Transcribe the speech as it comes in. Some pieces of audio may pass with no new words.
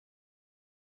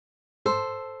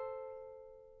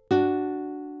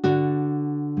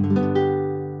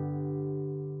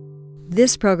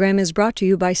This program is brought to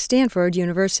you by Stanford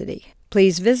University.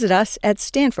 Please visit us at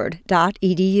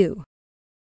stanford.edu.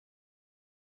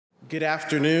 Good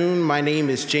afternoon. My name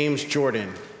is James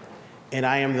Jordan, and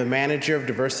I am the Manager of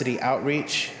Diversity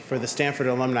Outreach for the Stanford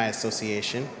Alumni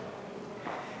Association.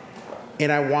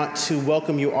 And I want to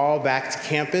welcome you all back to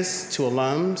campus, to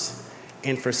alums,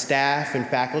 and for staff and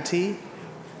faculty.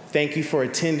 Thank you for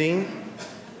attending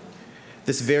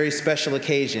this very special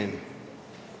occasion.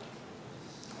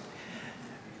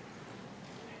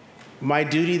 My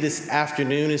duty this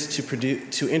afternoon is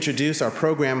to introduce our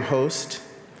program host,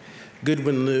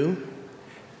 Goodwin Liu,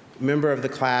 member of the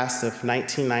class of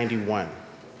 1991.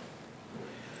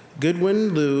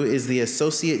 Goodwin Liu is the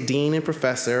Associate Dean and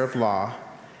Professor of Law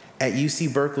at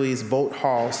UC Berkeley's Bolt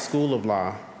Hall School of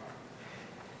Law,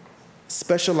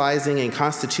 specializing in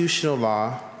constitutional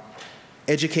law,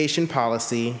 education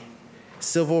policy,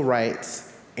 civil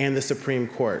rights, and the Supreme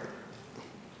Court.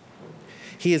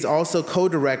 He is also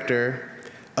co-director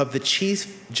of the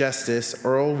Chief Justice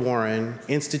Earl Warren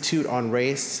Institute on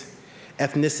Race,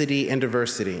 Ethnicity, and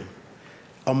Diversity,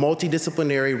 a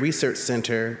multidisciplinary research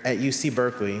center at UC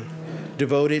Berkeley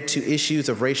devoted to issues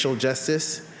of racial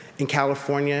justice in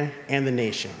California and the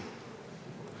nation.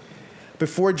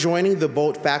 Before joining the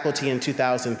Bolt faculty in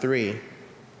 2003,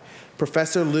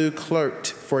 Professor Liu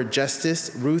clerked for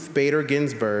Justice Ruth Bader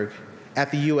Ginsburg at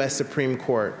the U.S. Supreme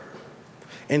Court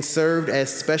and served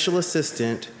as Special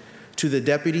Assistant to the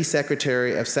Deputy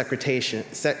Secretary of Secretary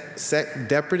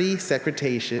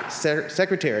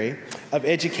of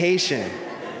Education.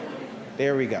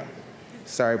 There we go.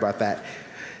 Sorry about that.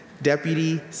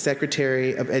 Deputy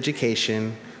Secretary of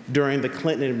Education during the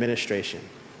Clinton administration.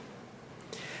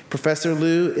 Professor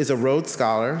Liu is a Rhodes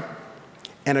Scholar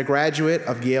and a graduate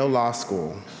of Yale Law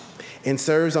School and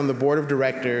serves on the board of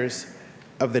directors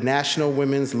of the National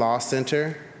Women's Law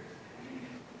Center,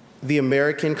 the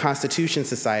American Constitution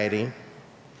Society,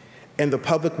 and the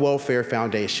Public Welfare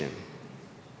Foundation.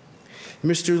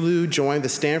 Mr. Liu joined the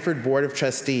Stanford Board of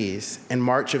Trustees in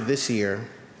March of this year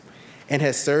and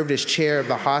has served as chair of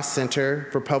the Haas Center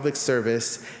for Public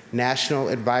Service National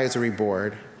Advisory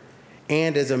Board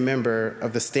and as a member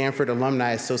of the Stanford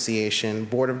Alumni Association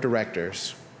Board of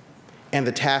Directors and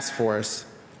the Task Force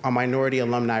on Minority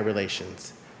Alumni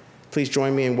Relations. Please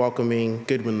join me in welcoming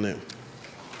Goodwin Liu.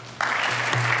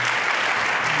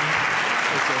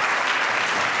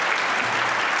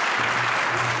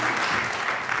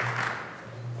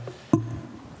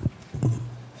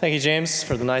 Thank you, James,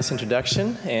 for the nice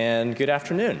introduction, and good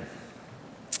afternoon.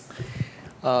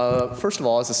 First of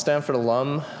all, as a Stanford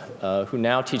alum who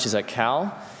now teaches at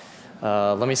Cal,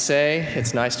 let me say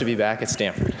it's nice to be back at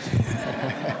Stanford.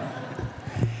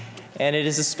 And it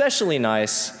is especially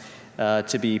nice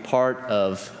to be part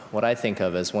of what I think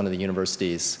of as one of the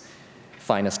university's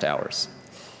finest hours.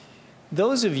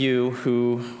 Those of you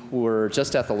who were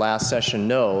just at the last session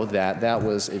know that that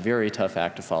was a very tough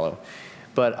act to follow.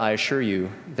 But I assure you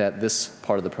that this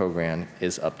part of the program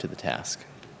is up to the task.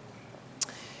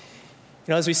 You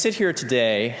know, as we sit here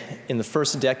today in the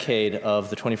first decade of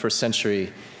the 21st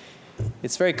century,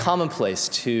 it's very commonplace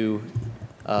to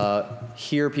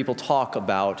hear people talk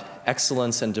about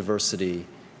excellence and diversity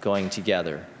going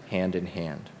together, hand in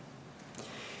hand.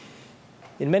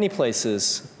 In many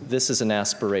places, this is an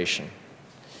aspiration.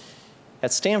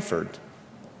 At Stanford,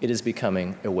 it is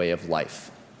becoming a way of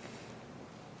life.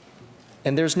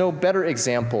 And there's no better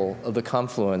example of the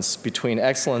confluence between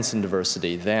excellence and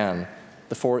diversity than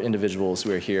the four individuals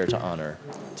we're here to honor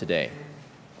today.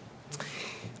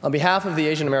 On behalf of the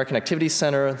Asian American Activities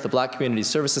Center, the Black Community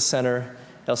Services Center,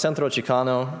 El Centro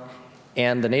Chicano,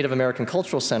 and the Native American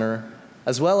Cultural Center,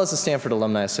 as well as the Stanford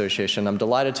Alumni Association, I'm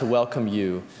delighted to welcome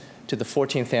you to the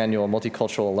 14th Annual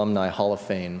Multicultural Alumni Hall of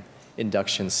Fame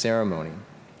induction ceremony.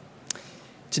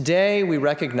 Today, we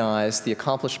recognize the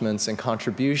accomplishments and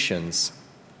contributions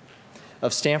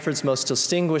of Stanford's most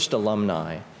distinguished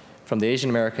alumni from the Asian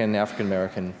American, African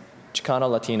American, Chicano,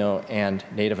 Latino, and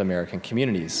Native American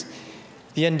communities.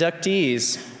 The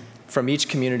inductees from each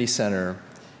community center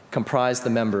comprise the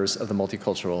members of the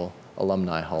Multicultural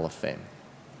Alumni Hall of Fame.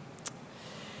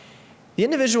 The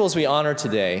individuals we honor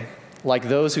today, like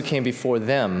those who came before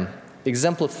them,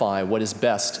 exemplify what is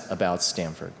best about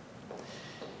Stanford.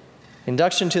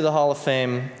 Induction to the Hall of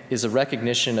Fame is a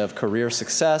recognition of career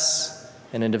success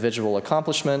and individual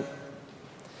accomplishment,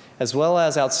 as well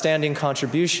as outstanding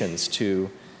contributions to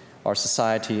our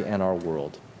society and our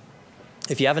world.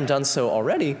 If you haven't done so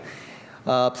already,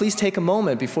 please take a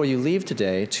moment before you leave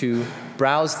today to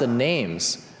browse the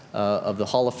names of the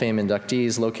Hall of Fame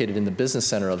inductees located in the Business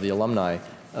Center of the Alumni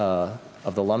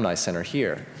Center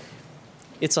here.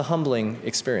 It's a humbling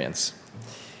experience.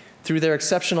 Through their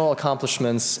exceptional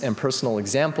accomplishments and personal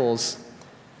examples,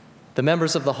 the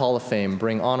members of the Hall of Fame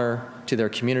bring honor to their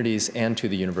communities and to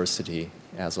the university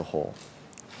as a whole.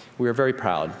 We are very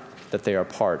proud that they are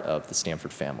part of the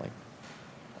Stanford family.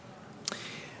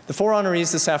 The 4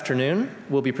 honorees this afternoon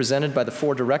will be presented by the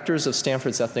 4 directors of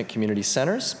Stanford's Ethnic Community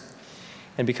Centers.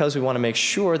 And because we want to make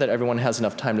sure that everyone has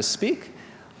enough time to speak,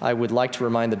 I would like to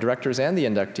remind the directors and the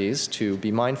inductees to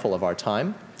be mindful of our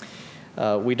time.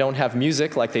 We don't have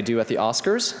music like they do at the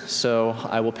Oscars, so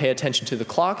I will pay attention to the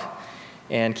clock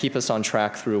and keep us on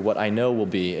track through what I know will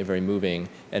be a very moving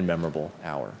and memorable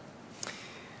hour.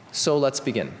 So let's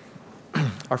begin.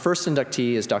 Our first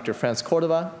inductee is Dr. Franz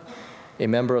Cordova, a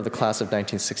member of the class of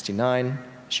 1969.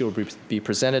 She will be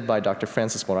presented by Dr.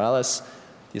 Francis Morales,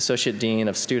 the Associate Dean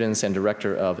of Students and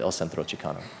Director of El Centro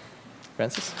Chicano.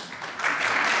 Francis?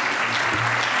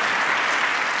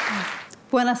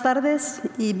 Buenas tardes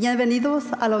y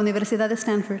bienvenidos a la Universidad de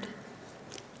Stanford.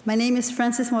 My name is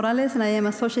Francis Morales, and I am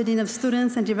Associate Dean of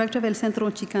Students and Director of El Centro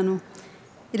Chicano.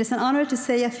 It is an honor to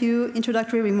say a few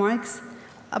introductory remarks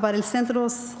about El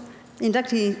Centro's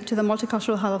inductee to the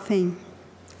Multicultural Hall of Fame.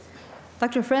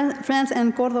 Dr. Franz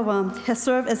N. Cordova has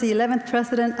served as the 11th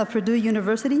president of Purdue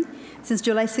University since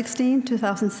July 16,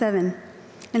 2007,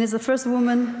 and is the first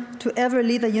woman to ever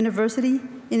lead the university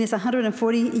in its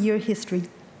 140-year history.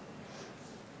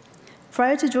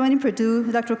 Prior to joining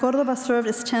Purdue, Dr. Cordova served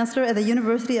as chancellor at the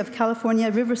University of California,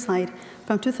 Riverside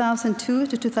from 2002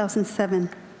 to 2007.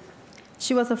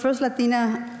 She was the first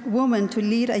Latina woman to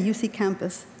lead a UC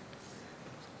campus.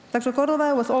 Dr.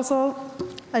 Cordova was also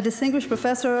a distinguished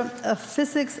professor of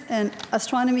physics and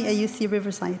astronomy at UC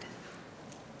Riverside.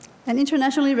 An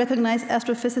internationally recognized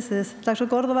astrophysicist, Dr.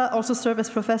 Cordova also served as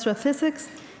professor of physics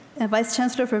and vice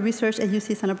chancellor for research at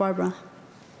UC Santa Barbara.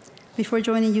 Before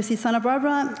joining UC Santa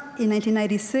Barbara in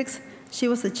 1996, she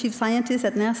was the chief scientist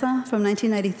at NASA from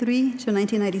 1993 to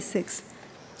 1996,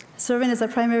 serving as a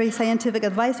primary scientific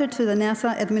advisor to the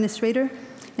NASA administrator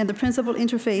and the principal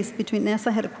interface between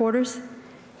NASA headquarters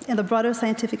and the broader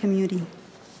scientific community.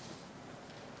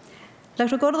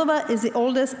 Dr. Cordova is the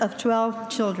oldest of 12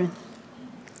 children.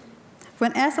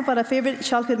 When asked about a favorite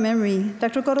childhood memory,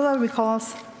 Dr. Cordova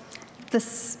recalls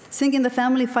singing the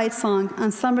family fight song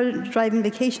on summer driving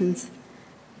vacations.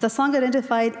 The song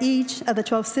identified each of the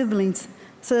 12 siblings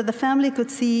so that the family could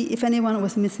see if anyone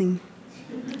was missing.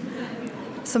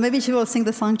 So maybe she will sing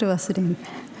the song to us today.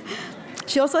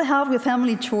 She also helped with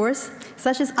family chores,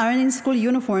 such as ironing school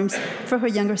uniforms for her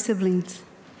younger siblings.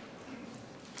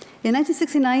 In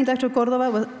 1969, Dr.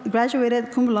 Cordova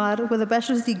graduated cum laude with a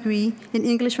bachelor's degree in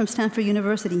English from Stanford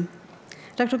University.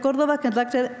 Dr. Cordova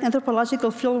conducted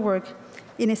anthropological fieldwork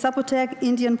in a Zapotec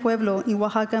Indian pueblo in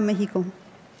Oaxaca, Mexico.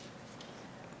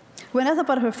 When asked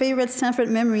about her favorite Stanford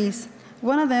memories,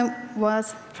 one of them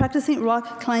was practicing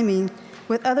rock climbing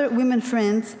with other women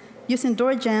friends using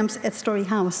door jambs at Story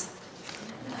House.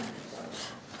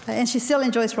 And she still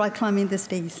enjoys rock climbing these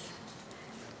days.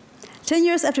 10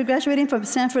 years after graduating from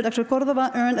Stanford, Dr.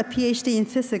 Cordova earned a PhD in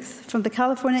physics from the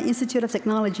California Institute of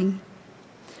Technology.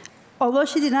 Although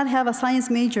she did not have a science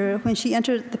major when she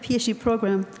entered the PhD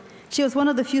program, she was one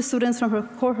of the few students from her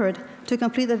cohort to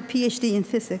complete a PhD in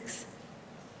physics.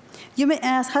 You may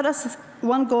ask, how does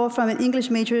one go from an English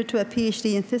major to a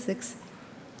PhD in physics?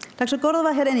 Dr.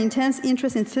 Cordova had an intense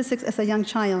interest in physics as a young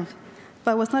child,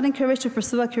 but was not encouraged to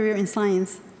pursue a career in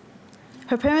science.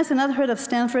 Her parents had not heard of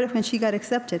Stanford when she got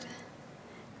accepted.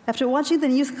 After watching the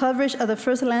news coverage of the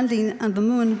first landing on the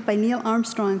moon by Neil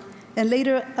Armstrong, and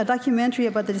later a documentary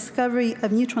about the discovery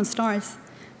of neutron stars,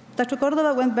 Dr.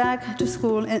 Cordova went back to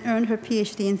school and earned her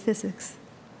PhD in physics.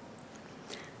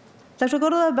 Dr.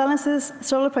 Cordova balances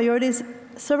several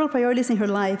priorities in her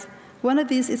life. One of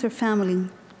these is her family.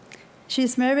 She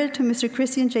is married to Mr.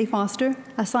 Christian J. Foster,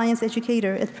 a science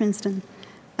educator at Purdue.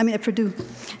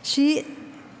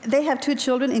 They have 2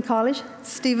 children in college,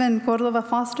 Stephen Cordova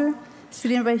Foster,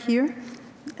 sitting right here,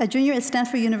 a junior at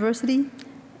Stanford University,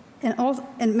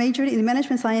 and majored in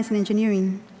management science and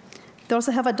engineering. They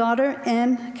also have a daughter,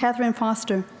 Anne Catherine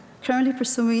Foster, currently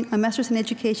pursuing a master's in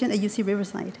education at UC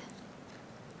Riverside.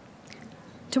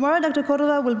 Tomorrow, Dr.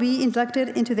 Cordova will be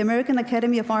inducted into the American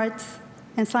Academy of Arts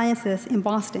and Sciences in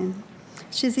Boston.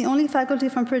 She's the only faculty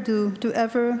from Purdue to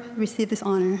ever receive this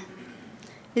honor.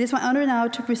 It is my honor now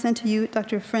to present to you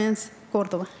Dr. Franz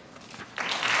Cordova.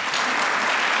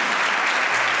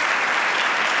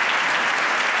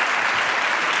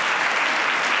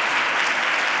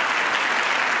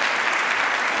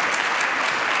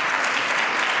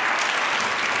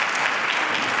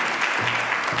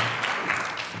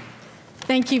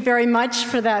 Thank you very much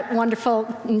for that wonderful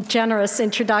and generous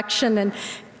introduction. And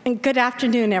And good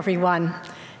afternoon, everyone.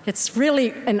 It's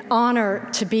really an honor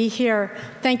to be here.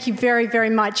 Thank you very, very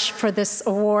much for this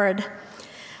award.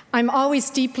 I'm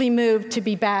always deeply moved to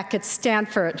be back at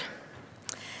Stanford.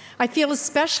 I feel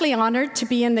especially honored to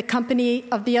be in the company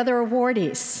of the other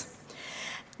awardees,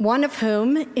 one of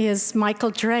whom is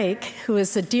Michael Drake, who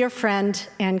is a dear friend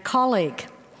and colleague.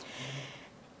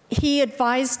 He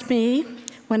advised me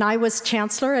when I was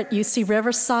chancellor at UC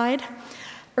Riverside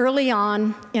early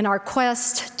on in our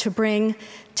quest to bring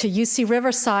to UC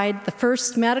Riverside the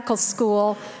first medical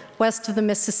school west of the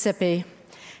Mississippi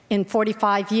in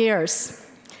 45 years.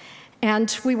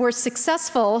 And we were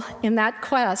successful in that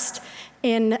quest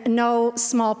in no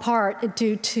small part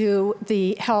due to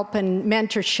the help and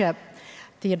mentorship,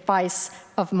 the advice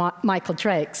of Michael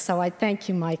Drake. So I thank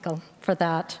you, Michael, for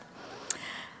that.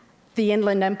 The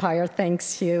Inland Empire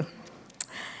thanks you.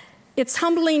 It's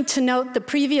humbling to note the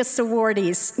previous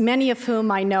awardees, many of whom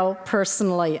I know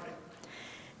personally.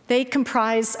 They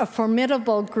comprise a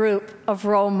formidable group of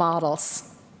role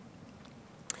models.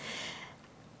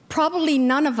 Probably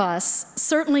none of us,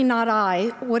 certainly not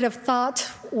I, would have thought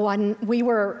when we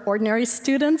were ordinary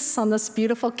students on this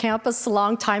beautiful campus a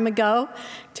long time ago,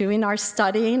 doing our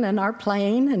studying and our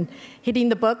playing and hitting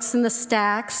the books in the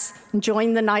stacks,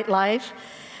 enjoying the nightlife,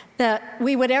 that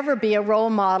we would ever be a role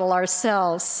model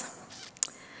ourselves.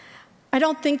 I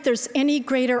don't think there's any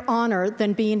greater honor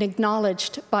than being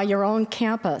acknowledged by your own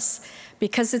campus,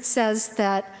 because it says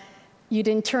that you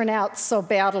didn't turn out so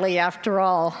badly after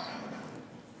all.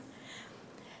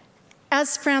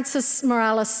 As Francis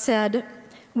Morales said,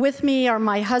 with me are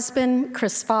my husband,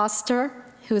 Chris Foster,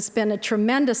 who has been a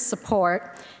tremendous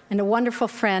support and a wonderful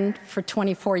friend for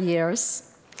 24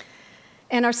 years,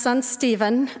 and our son,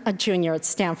 Stephen, a junior at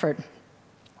Stanford.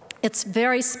 It's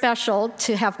very special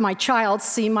to have my child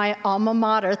see my alma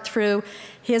mater through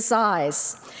his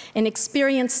eyes and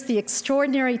experience the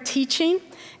extraordinary teaching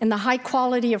and the high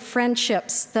quality of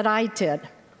friendships that I did.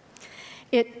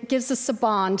 It gives us a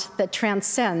bond that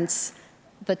transcends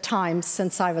the time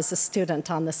since I was a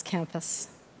student on this campus.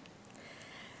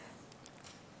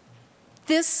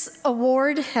 This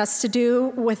award has to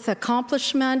do with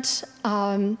accomplishment,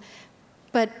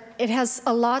 but it has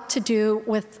a lot to do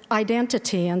with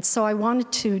identity, and so I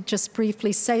wanted to just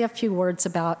briefly say a few words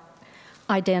about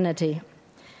identity.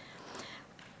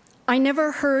 I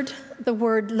never heard the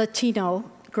word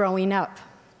Latino growing up.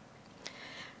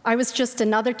 I was just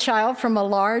another child from a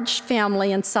large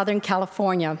family in Southern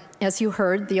California, as you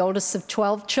heard, the oldest of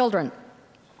 12 children,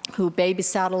 who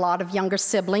babysat a lot of younger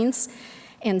siblings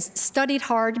and studied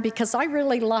hard because I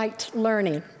really liked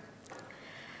learning.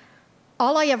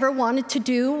 All I ever wanted to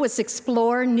do was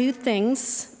explore new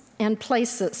things and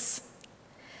places.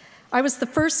 I was the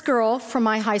first girl from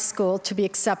my high school to be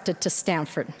accepted to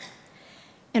Stanford,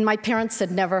 and my parents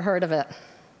had never heard of it.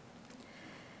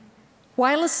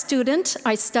 While a student,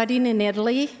 I studied in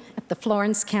Italy at the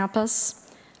Florence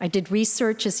campus. I did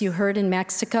research, as you heard, in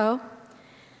Mexico.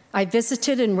 I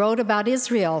visited and wrote about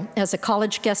Israel as a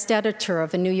college guest editor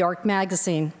of a New York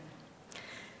magazine.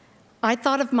 I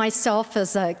thought of myself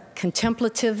as a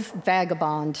contemplative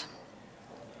vagabond.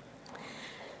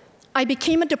 I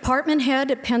became a department head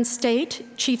at Penn State,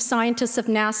 chief scientist of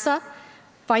NASA,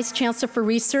 vice chancellor for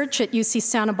research at UC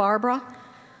Santa Barbara,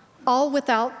 all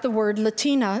without the word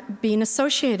Latina being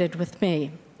associated with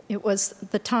me. It was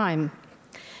the time.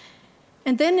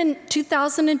 And then in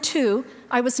 2002,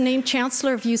 I was named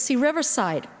chancellor of UC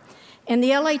Riverside, and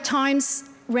the LA Times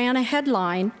ran a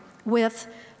headline with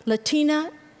Latina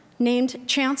named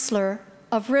chancellor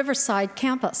of Riverside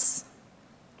campus.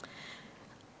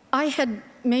 I had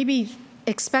maybe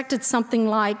expected something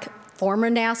like former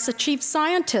NASA chief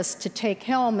scientist to take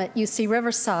helm at UC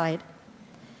Riverside.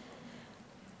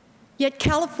 Yet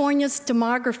California's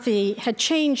demography had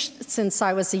changed since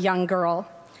I was a young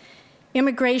girl.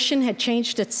 Immigration had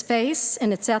changed its face,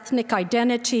 and its ethnic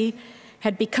identity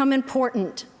had become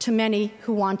important to many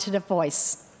who wanted a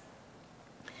voice.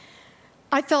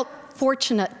 I felt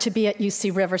fortunate to be at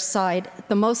UC Riverside,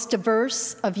 the most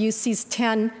diverse of UC's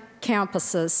 10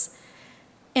 campuses.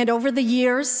 And over the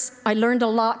years, I learned a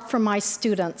lot from my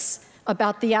students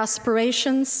about the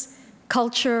aspirations,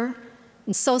 culture,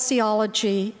 and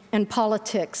sociology and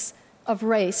politics of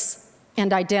race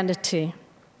and identity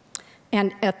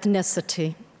and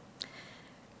ethnicity.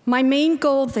 My main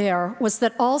goal there was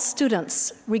that all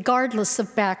students, regardless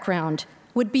of background,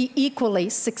 would be equally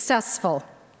successful.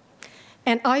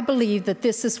 And I believe that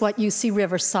this is what UC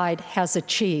Riverside has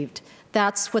achieved.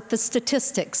 That's what the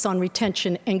statistics on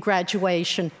retention and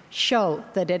graduation show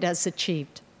that it has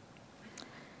achieved.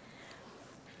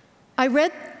 I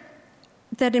read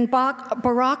that in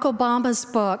Barack Obama's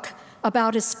book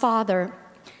about his father,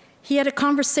 he had a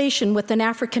conversation with an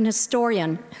African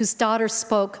historian whose daughter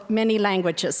spoke many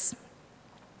languages.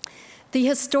 The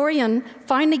historian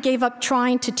finally gave up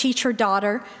trying to teach her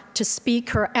daughter to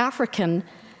speak her African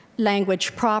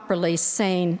language properly,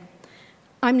 saying,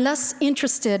 "I'm less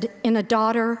interested in a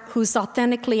daughter who's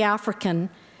authentically African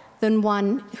than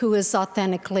one who is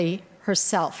authentically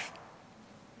herself."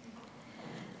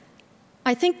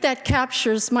 I think that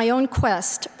captures my own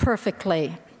quest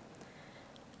perfectly,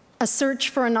 a search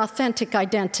for an authentic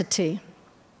identity.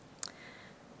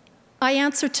 I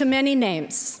answer to many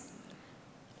names: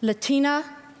 Latina,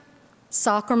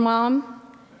 soccer mom,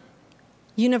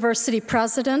 university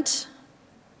president,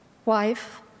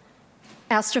 wife,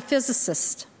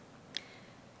 astrophysicist.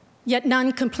 Yet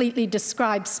none completely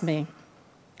describes me.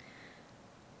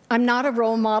 I'm not a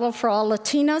role model for all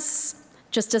Latinas,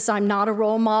 just as I'm not a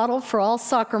role model for all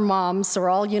soccer moms or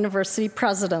all university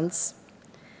presidents.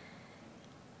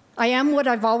 I am what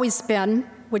I've always been,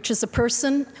 which is a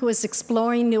person who is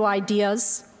exploring new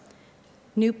ideas,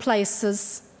 new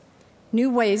places, new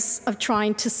ways of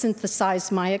trying to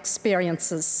synthesize my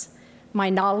experiences, my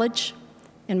knowledge,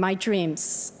 and my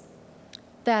dreams.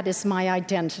 That is my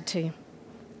identity.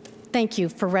 Thank you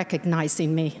for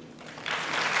recognizing me.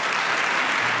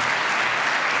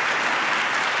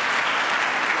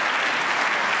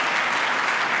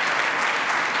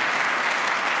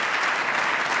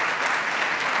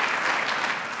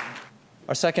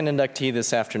 Our second inductee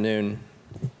this afternoon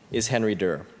is Henry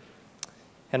Durr.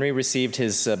 Henry received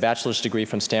his bachelor's degree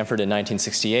from Stanford in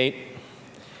 1968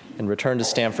 and returned to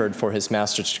Stanford for his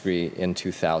master's degree in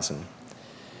 2000.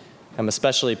 I'm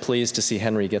especially pleased to see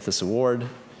Henry get this award,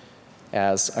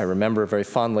 as I remember very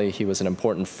fondly he was an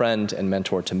important friend and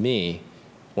mentor to me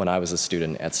when I was a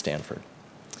student at Stanford.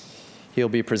 He'll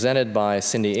be presented by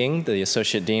Cindy Ng, the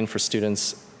Associate Dean for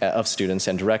Students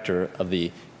and Director of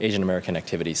the Asian American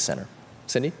Activities Center.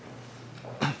 Cindy?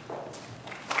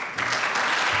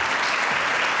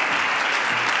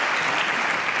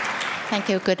 Thank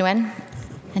you, Goodwin,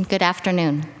 and good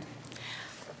afternoon.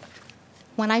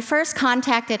 When I first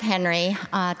contacted Henry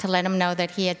to let him know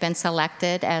that he had been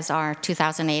selected as our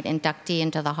 2008 inductee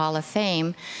into the Hall of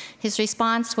Fame, his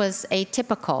response was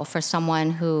atypical for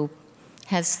someone who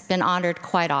has been honored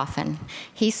quite often.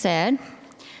 He said,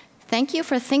 "Thank you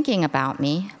for thinking about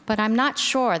me, but I'm not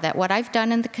sure that what I've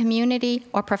done in the community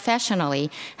or professionally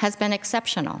has been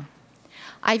exceptional.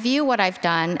 I view what I've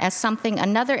done as something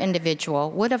another individual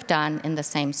would have done in the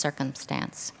same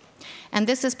circumstance." And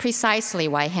this is precisely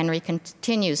why Henry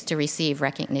continues to receive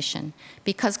recognition,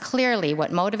 because clearly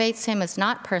what motivates him is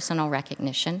not personal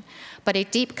recognition, but a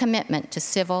deep commitment to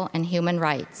civil and human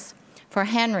rights. For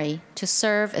Henry, to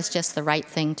serve is just the right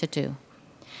thing to do.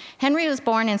 Henry was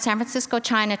born in San Francisco,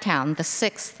 Chinatown, the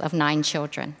sixth of 9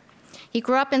 children. He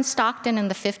grew up in Stockton in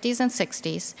the 50s and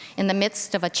 60s in the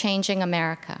midst of a changing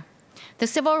America. The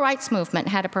civil rights movement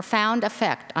had a profound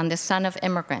effect on this son of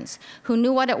immigrants who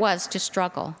knew what it was to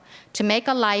struggle, to make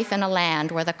a life in a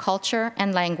land where the culture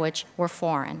and language were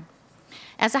foreign.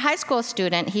 As a high school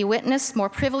student, he witnessed more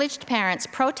privileged parents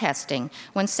protesting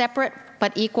when separate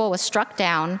but equal was struck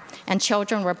down and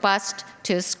children were bused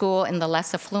to his school in the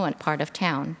less affluent part of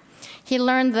town. He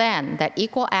learned then that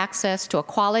equal access to a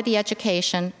quality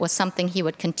education was something he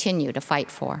would continue to fight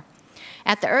for.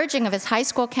 At the urging of his high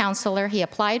school counselor, he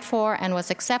applied for and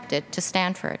was accepted to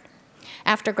Stanford.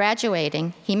 After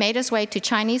graduating, he made his way to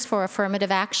Chinese for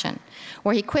Affirmative Action,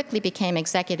 where he quickly became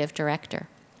executive director.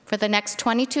 For the next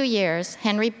 22 years,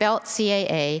 Henry built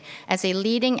CAA as a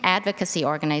leading advocacy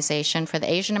organization for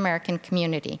the Asian American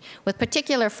community, with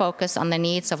particular focus on the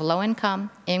needs of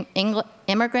low-income,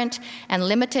 immigrant, and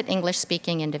limited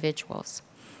English-speaking individuals.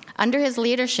 Under his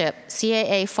leadership,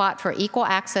 CAA fought for equal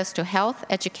access to health,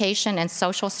 education, and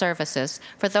social services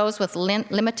for those with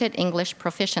limited English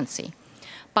proficiency.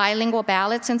 Bilingual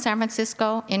ballots in San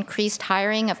Francisco, increased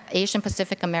hiring of Asian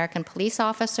Pacific American police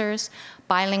officers,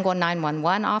 bilingual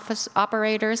 911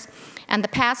 operators, and the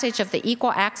passage of the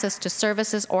Equal Access to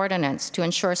Services Ordinance to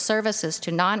ensure services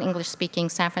to non-English speaking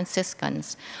San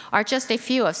Franciscans are just a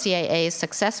few of CAA's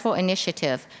successful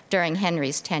initiatives during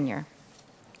Henry's tenure.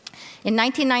 In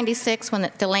 1996,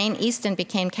 when Delane Easton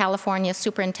became California's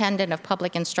Superintendent of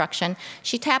Public Instruction,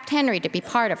 she tapped Henry to be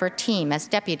part of her team as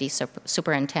Deputy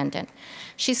Superintendent.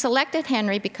 She selected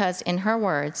Henry because, in her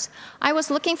words, "I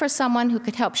was looking for someone who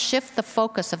could help shift the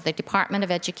focus of the Department of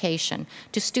Education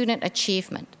to student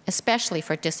achievement, especially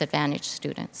for disadvantaged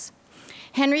students."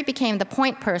 Henry became the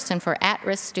point person for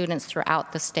at-risk students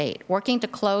throughout the state, working to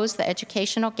close the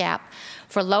educational gap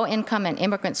for low-income and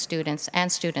immigrant students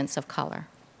and students of color.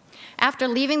 After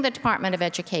leaving the Department of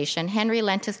Education, Henry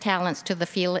lent his talents to the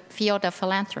field of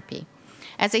philanthropy.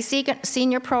 As a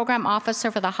senior program officer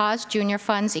for the Haas Junior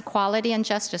Fund's Equality and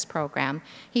Justice Program,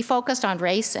 he focused on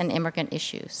race and immigrant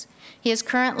issues. He is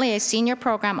currently a senior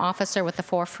program officer with the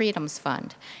Four Freedoms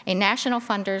Fund, a national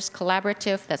funders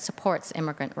collaborative that supports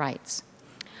immigrant rights.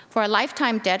 For a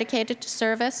lifetime dedicated to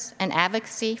service and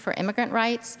advocacy for immigrant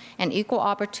rights and equal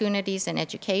opportunities in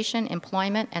education,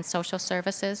 employment, and social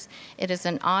services, it is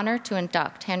an honor to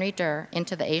induct Henry Durr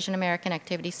into the Asian American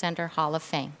Activity Center Hall of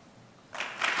Fame.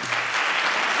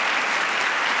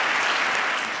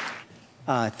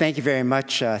 Thank you very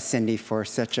much, Cindy, for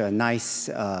such a nice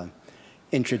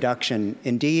introduction.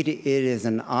 Indeed, it is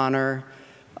an honor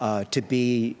to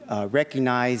be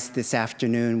recognized this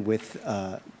afternoon with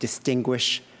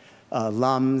distinguished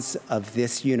alums of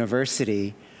this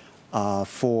university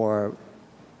for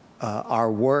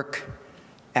our work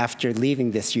after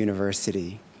leaving this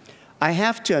university. I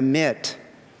have to admit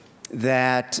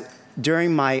that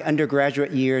during my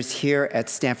undergraduate years here at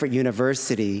Stanford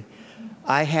University,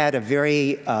 I had a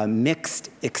very mixed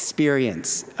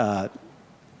experience, to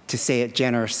say it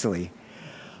generously.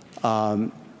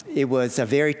 It was a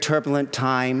very turbulent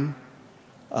time.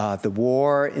 The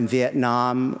war in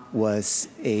Vietnam was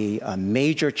a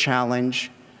major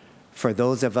challenge for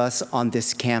those of us on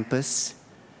this campus.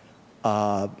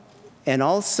 And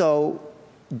also,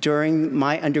 during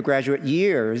my undergraduate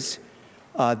years,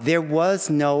 there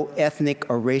was no ethnic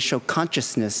or racial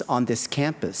consciousness on this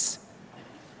campus.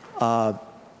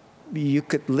 You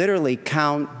could literally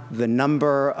count the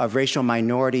number of racial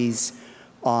minorities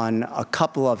on a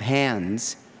couple of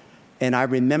hands. And I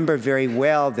remember very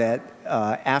well that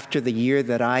after the year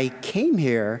that I came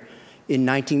here in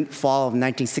fall of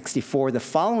 1964, the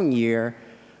following year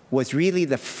was really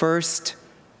the first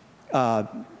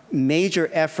major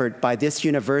effort by this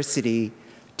university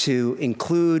to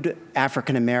include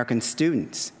African American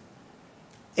students.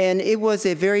 And it was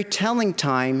a very telling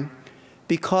time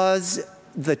because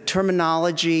the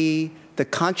terminology, the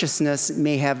consciousness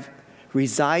may have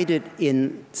resided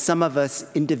in some of us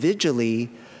individually,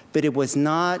 but it was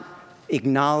not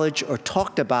acknowledged or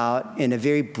talked about in a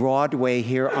very broad way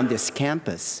here on this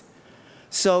campus.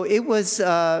 So it was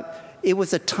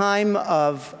a time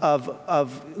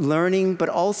of learning, but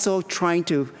also trying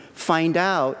to find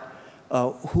out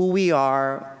who we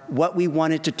are, what we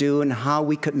wanted to do, and how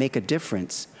we could make a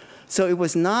difference. So it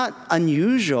was not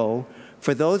unusual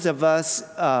for those of us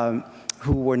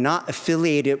who were not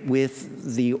affiliated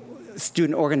with the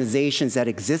student organizations that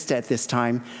existed at this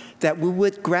time, that we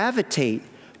would gravitate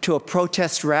to a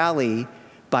protest rally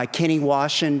by Kenny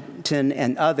Washington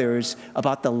and others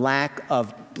about the lack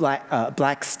of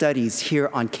black studies here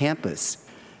on campus.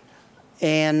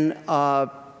 And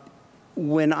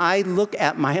when I look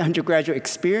at my undergraduate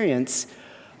experience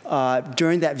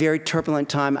during that very turbulent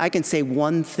time, I can say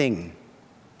one thing.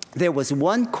 There was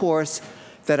one course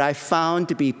that I found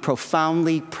to be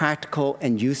profoundly practical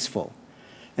and useful,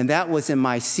 and that was in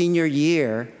my senior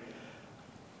year.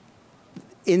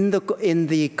 In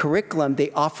the curriculum,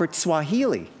 they offered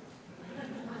Swahili.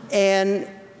 And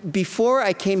before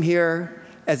I came here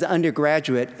as an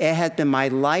undergraduate, it had been my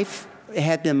life, it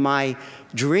had been my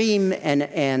dream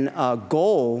and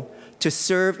goal to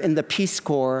serve in the Peace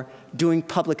Corps doing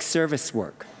public service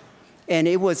work. And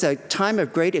it was a time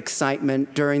of great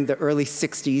excitement during the early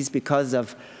 60s because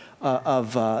of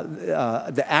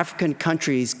the African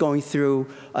countries going through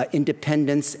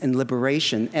independence and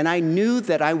liberation. And I knew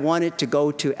that I wanted to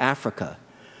go to Africa.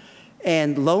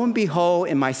 And lo and behold,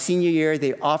 in my senior year,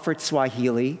 they offered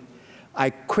Swahili.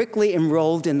 I quickly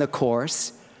enrolled in the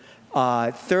course,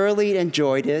 thoroughly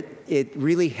enjoyed it. It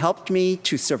really helped me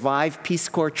to survive Peace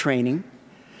Corps training.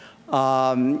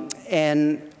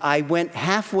 And I went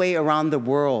halfway around the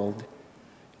world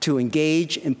to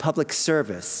engage in public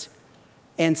service.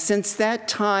 And since that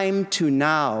time to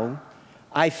now,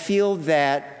 I feel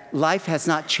that life has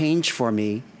not changed for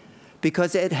me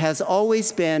because it has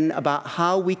always been about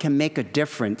how we can make a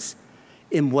difference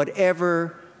in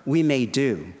whatever we may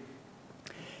do.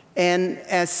 And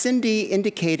as Cindy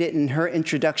indicated in her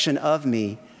introduction of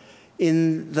me,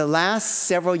 in the last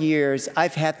several years,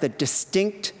 I've had the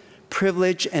distinct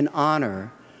privilege and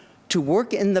honor to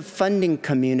work in the funding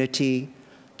community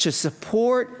to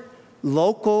support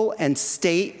local and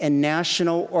state and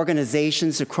national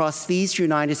organizations across these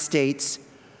United States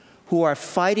who are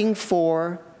fighting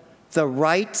for the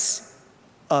rights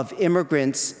of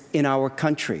immigrants in our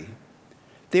country.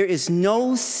 There is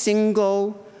no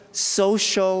single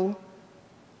social,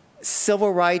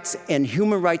 civil rights, and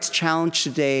human rights challenge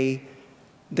today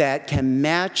that can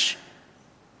match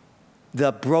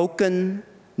the broken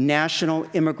national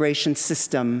immigration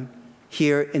system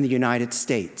here in the United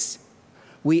States.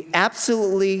 We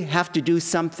absolutely have to do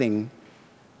something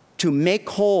to make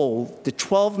whole the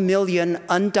 12 million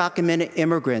undocumented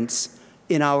immigrants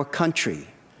in our country.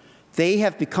 They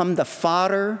have become the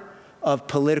fodder of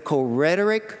political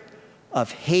rhetoric,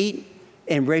 of hate,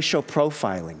 and racial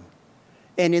profiling.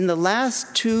 And in the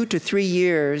last 2 to 3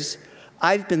 years,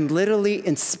 I've been literally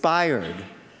inspired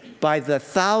by the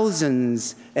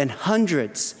thousands and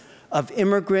hundreds of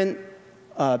immigrant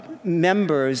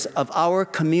members of our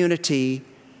community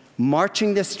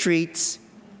marching the streets,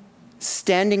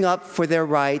 standing up for their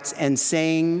rights, and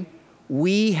saying,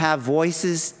 we have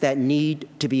voices that need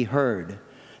to be heard.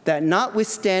 That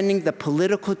notwithstanding the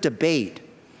political debate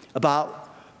about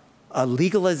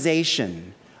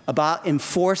legalization, about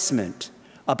enforcement,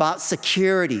 about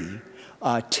security,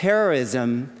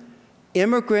 terrorism,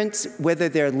 immigrants, whether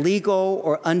they're legal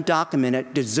or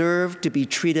undocumented, deserve to be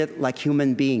treated like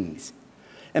human beings.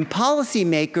 And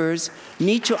policymakers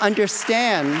need to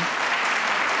understand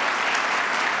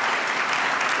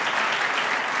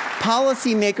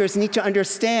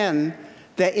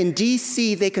that in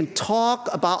DC, they can talk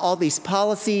about all these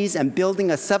policies and building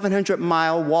a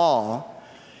 700-mile wall,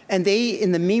 and they,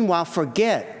 in the meanwhile,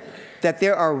 forget that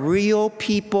there are real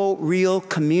people, real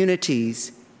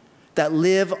communities that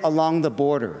live along the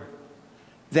border,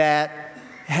 that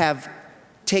have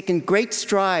taken great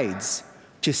strides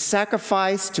to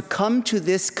sacrifice, to come to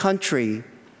this country,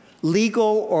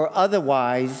 legal or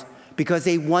otherwise, because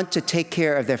they want to take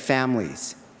care of their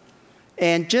families.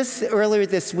 And just earlier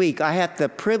this week, I had the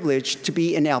privilege to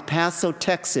be in El Paso,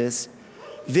 Texas,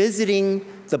 visiting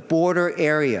the border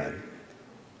area.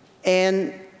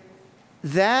 And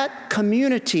that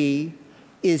community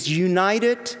is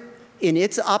united in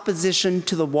its opposition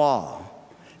to the wall.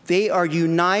 They are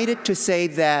united to say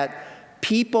that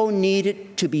people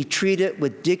needed to be treated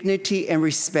with dignity and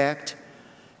respect.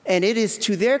 And it is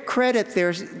to their credit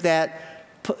that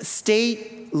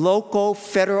state, local,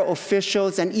 federal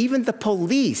officials, and even the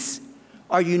police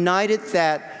are united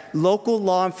that local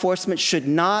law enforcement should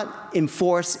not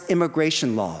enforce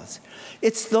immigration laws.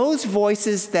 It's those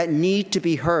voices that need to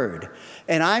be heard.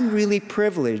 And I'm really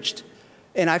privileged,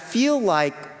 and I feel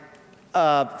like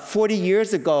 40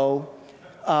 years ago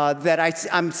that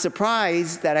I'm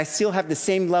surprised that I still have the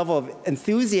same level of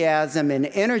enthusiasm and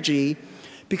energy,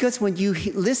 because when you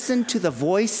listen to the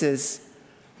voices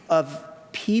of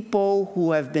people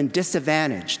who have been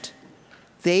disadvantaged,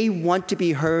 they want to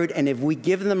be heard, and if we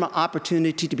give them an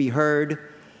opportunity to be heard,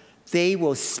 they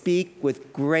will speak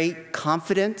with great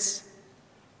confidence,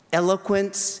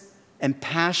 eloquence, and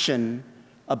passion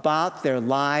about their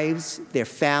lives, their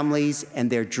families, and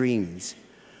their dreams.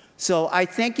 So I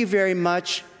thank you very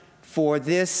much for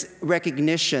this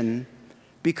recognition,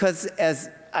 because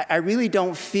I really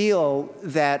don't feel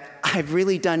that I've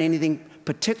really done anything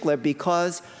particular,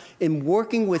 because in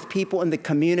working with people in the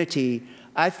community,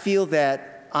 I feel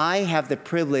that I have the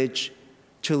privilege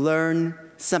to learn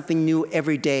something new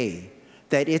every day,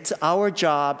 that it's our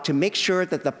job to make sure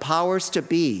that the powers to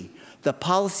be, the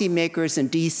policymakers in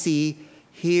DC,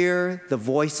 hear the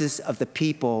voices of the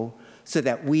people so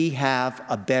that we have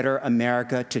a better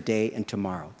America today and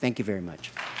tomorrow. Thank you very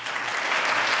much.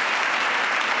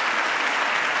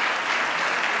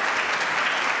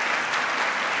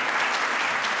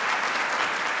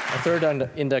 Our third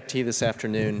inductee this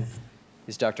afternoon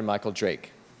is Dr. Michael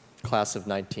Drake, class of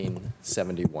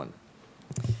 1971.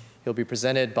 He'll be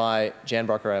presented by Jan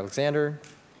Barker-Alexander,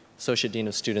 Associate Dean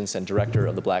of Students and Director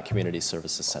of the Black Community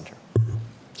Services Center.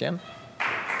 Jan?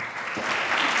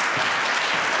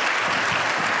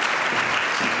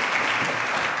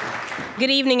 Good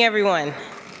evening, everyone.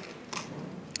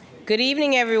 Good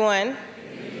evening, everyone.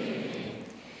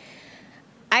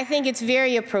 I think it's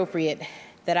very appropriate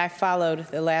that I followed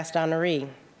the last honoree.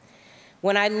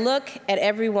 When I look at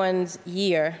everyone's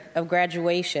year of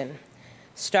graduation,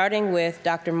 starting with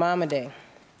Dr. Mamade,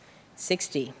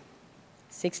 60,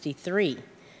 63,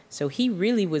 so he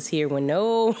really was here when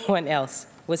no one else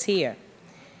was here.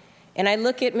 And I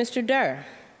look at Mr. Durr,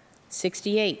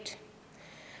 68.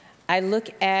 I look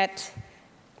at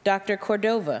Dr.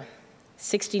 Cordova,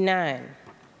 69.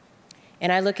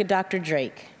 And I look at Dr.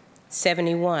 Drake,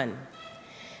 71.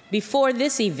 Before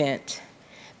this event,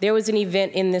 there was an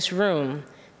event in this room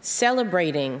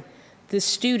celebrating the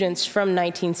students from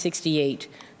 1968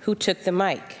 who took the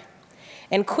mic.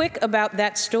 And quick about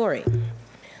that story.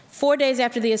 4 days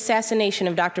after the assassination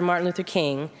of Dr. Martin Luther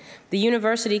King, the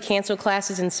university canceled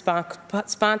classes and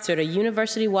sponsored a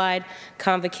university-wide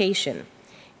convocation.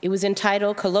 It was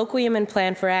entitled Colloquium and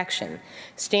Plan for Action,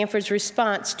 Stanford's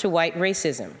Response to White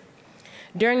Racism.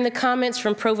 During the comments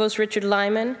from Provost Richard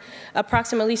Lyman,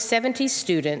 approximately 70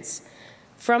 students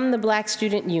from the Black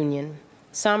Student Union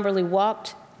somberly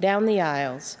walked down the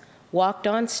aisles, walked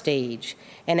on stage,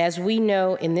 and as we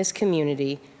know in this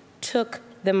community, took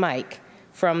the mic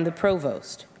from the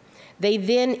provost. They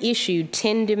then issued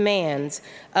 10 demands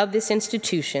of this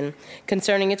institution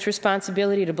concerning its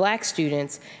responsibility to Black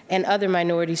students and other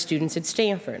minority students at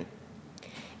Stanford.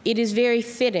 It is very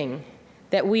fitting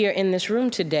that we are in this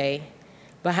room today,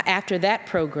 but after that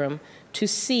program, to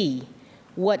see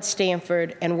what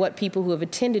Stanford and what people who have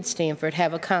attended Stanford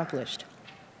have accomplished.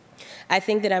 I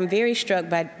think that I'm very struck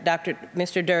by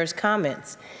Mr. Durr's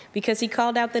comments because he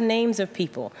called out the names of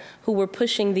people who were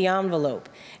pushing the envelope,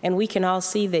 and we can all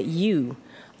see that you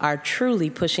are truly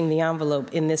pushing the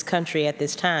envelope in this country at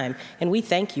this time, and we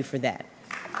thank you for that.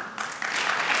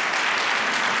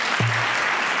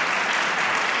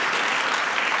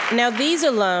 Now, these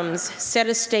alums set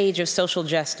a stage of social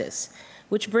justice,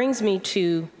 which brings me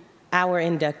to our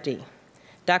inductee,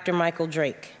 Dr. Michael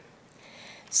Drake.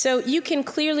 So you can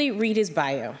clearly read his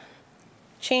bio.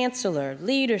 Chancellor,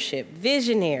 leadership,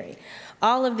 visionary,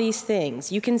 all of these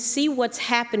things. You can see what's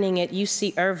happening at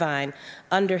UC Irvine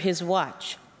under his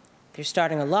watch. They're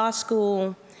starting a law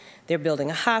school, they're building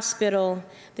a hospital,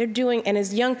 they're doing, and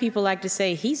as young people like to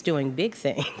say, he's doing big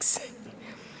things.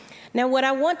 Now, what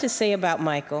I want to say about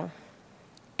Michael,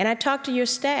 and I talked to your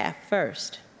staff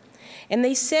first, and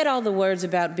they said all the words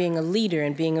about being a leader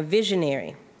and being a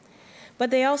visionary,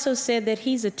 but they also said that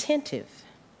he's attentive.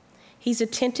 He's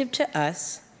attentive to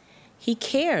us. He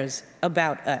cares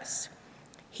about us.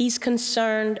 He's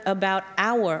concerned about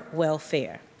our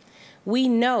welfare. We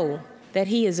know that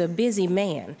he is a busy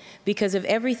man because of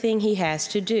everything he has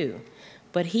to do,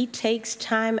 but he takes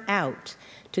time out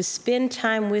to spend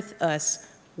time with us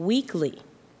weekly.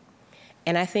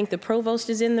 And I think the provost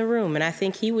is in the room, and I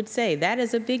think he would say, that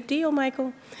is a big deal,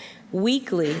 Michael.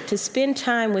 Weekly, to spend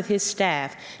time with his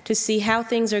staff to see how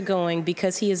things are going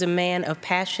because he is a man of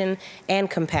passion and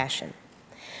compassion.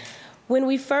 When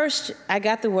I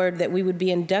got the word that we would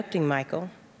be inducting Michael,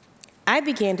 I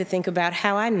began to think about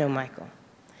how I know Michael.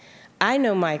 I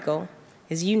know Michael,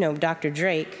 as you know, Dr.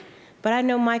 Drake, but I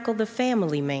know Michael the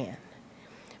family man,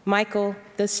 Michael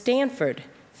the Stanford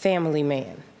family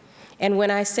man. And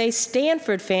when I say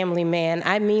Stanford family man,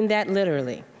 I mean that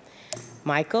literally.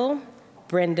 Michael,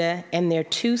 Brenda, and their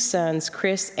 2 sons,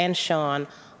 Chris and Sean,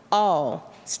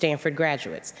 all Stanford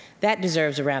graduates. That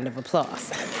deserves a round of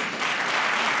applause.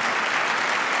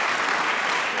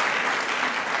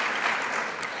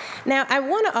 Now, I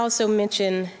want to also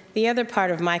mention the other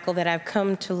part of Michael that I've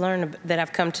come to learn, that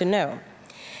I've come to know,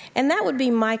 and that would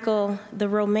be Michael the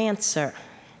romancer.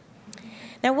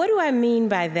 Now, what do I mean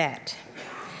by that?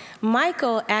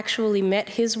 Michael actually met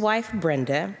his wife,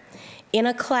 Brenda, in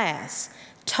a class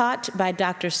taught by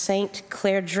Dr. St.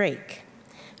 Clair Drake,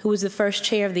 who was the first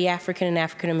chair of the African and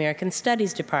African American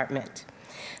Studies Department.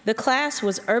 The class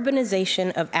was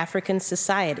Urbanization of African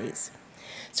Societies.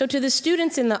 So to the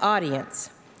students in the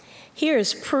audience, here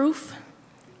is proof,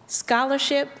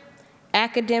 scholarship,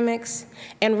 academics,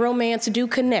 and romance do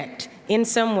connect in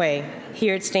some way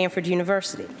here at Stanford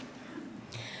University.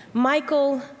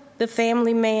 Michael, the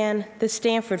family man, the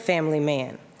Stanford family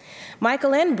man.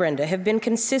 Michael and Brenda have been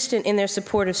consistent in their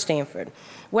support of Stanford,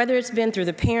 whether it's been through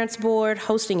the Parents Board,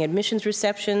 hosting admissions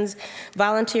receptions,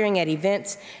 volunteering at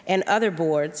events, and other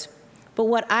boards. But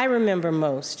what I remember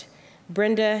most,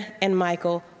 Brenda and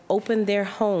Michael opened their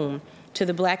home to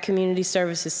the Black Community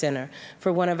Services Center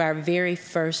for one of our very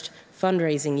first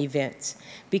fundraising events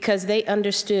because they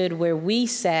understood where we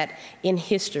sat in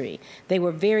history. They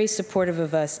were very supportive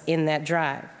of us in that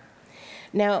drive.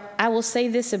 Now, I will say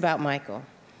this about Michael.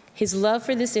 His love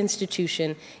for this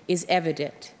institution is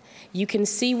evident. You can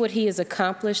see what he has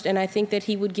accomplished, and I think that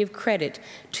he would give credit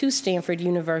to Stanford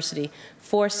University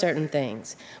for certain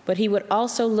things. But he would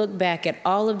also look back at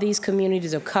all of these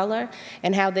communities of color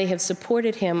and how they have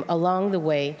supported him along the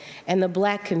way, and the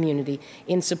Black community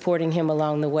in supporting him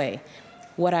along the way.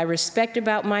 What I respect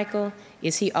about Michael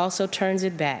is he also turns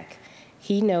it back.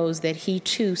 He knows that he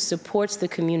too supports the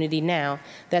community now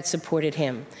that supported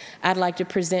him. I'd like to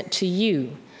present to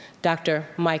you Dr.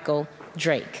 Michael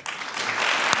Drake.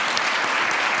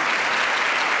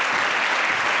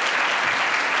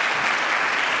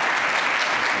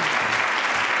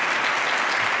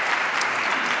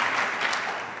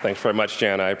 Thanks very much,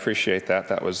 Jan. I appreciate that.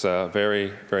 That was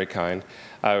very, very kind.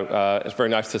 It's very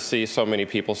nice to see so many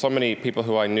people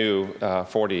who I knew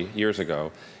 40 years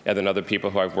ago, and then other people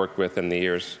who I've worked with in the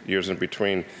years in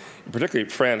between. Particularly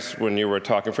France, when you were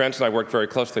talking. France and I worked very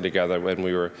closely together when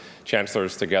we were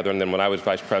chancellors together, and then when I was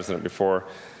vice president before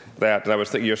that. And I was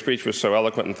thinking your speech was so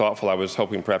eloquent and thoughtful, I was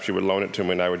hoping perhaps you would loan it to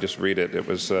me and I would just read it. It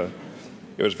was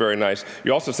very nice.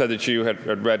 You also said that you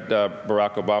had read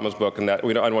Barack Obama's book, and that,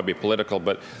 I don't want to be political,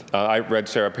 but I read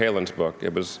Sarah Palin's book.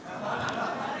 It was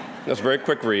a very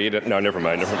quick read. No, never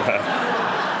mind.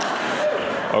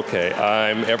 Okay,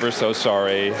 I'm ever so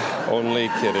sorry. Only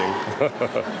kidding.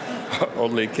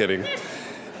 Only kidding.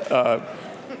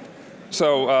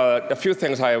 So a few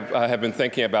things I have been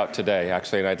thinking about today,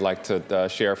 actually, and I'd like to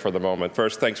share for the moment.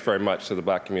 First, thanks very much to the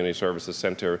Black Community Services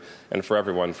Center and for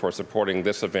everyone for supporting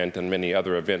this event and many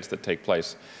other events that take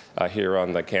place here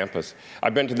on the campus.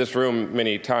 I've been to this room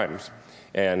many times.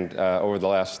 And over the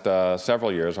last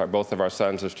several years, both of our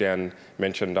sons, as Jan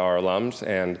mentioned, are alums,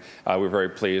 and we're very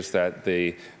pleased that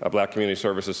the Black Community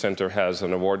Services Center has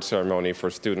an award ceremony for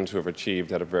students who have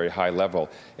achieved at a very high level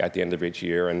at the end of each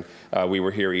year. And we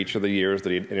were here each of the years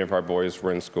that any of our boys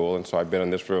were in school, and so I've been in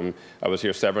this room. I was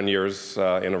here 7 years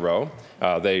in a row.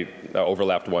 They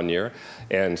overlapped 1 year.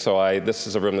 And so this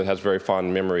is a room that has very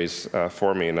fond memories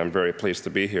for me, and I'm very pleased to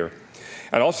be here.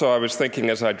 And also, I was thinking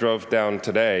as I drove down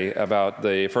today about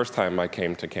the first time I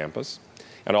came to campus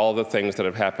and all the things that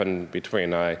have happened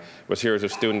between. I was here as a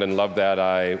student and loved that.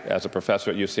 I, as a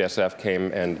professor at UCSF,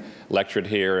 came and lectured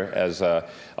here. As an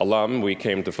alum, we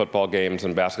came to football games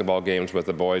and basketball games with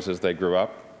the boys as they grew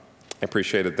up. I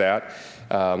appreciated that.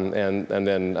 And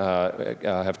then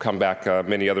have come back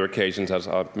many other occasions as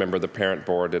a member of the parent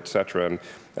board, et cetera. And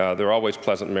there are always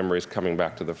pleasant memories coming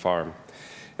back to the farm.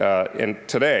 And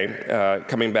today,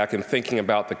 coming back and thinking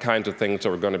about the kinds of things that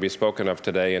were going to be spoken of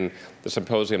today in the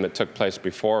symposium that took place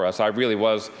before us, I really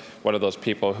was one of those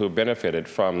people who benefited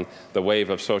from the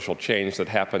wave of social change that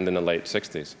happened in the late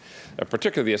 60s.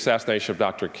 Particularly the assassination of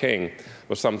Dr. King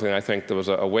was something I think that was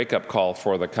a wake-up call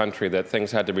for the country, that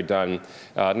things had to be done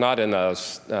not in the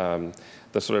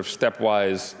sort of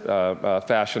stepwise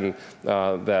fashion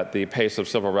that the pace of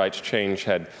civil rights change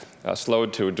had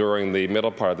slowed to during the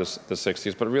middle part of the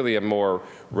 60s, but really a more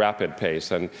rapid pace.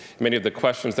 And many of the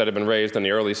questions that had been raised in the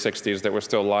early 60s that were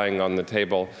still lying on the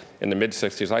table in the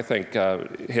mid-60s, I think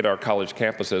hit our college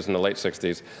campuses in the late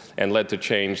 60s and led to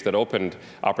change that opened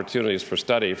opportunities for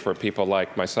study for people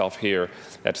like myself here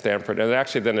at Stanford. And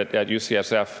actually then at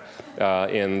UCSF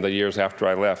in the years after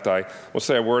I left. I will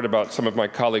say a word about some of my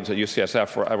colleagues at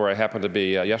UCSF where I happened to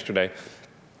be yesterday.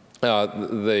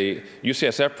 The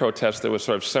UCSF protest that was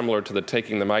sort of similar to the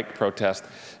Taking the Mic protest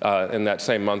in that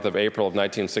same month of April of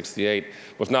 1968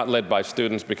 was not led by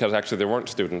students, because actually there weren't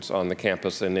students on the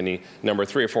campus in any number,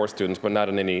 3 or 4 students, but not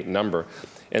in any number.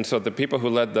 And so the people who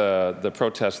led the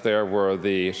protest there were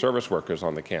the service workers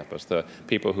on the campus, the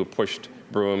people who pushed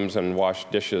brooms and washed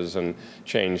dishes and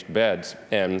changed beds.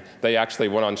 And they actually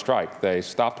went on strike. They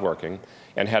stopped working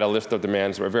and had a list of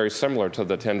demands that were very similar to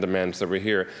the 10 demands that were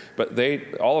here. But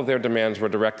all of their demands were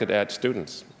directed at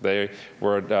students. They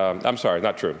were, I'm sorry,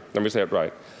 not true. Let me say it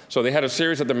right. So they had a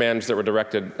series of demands that were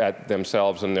directed at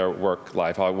themselves and their work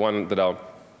life. One that I'll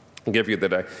give you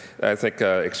that I think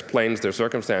explains their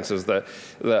circumstances.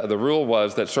 The rule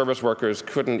was that service workers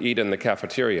couldn't eat in the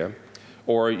cafeteria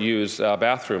or use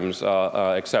bathrooms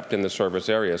except in the service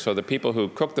area. So the people who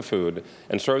cooked the food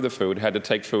and served the food had to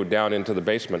take food down into the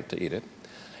basement to eat it.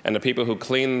 And the people who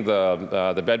cleaned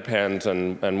the bedpans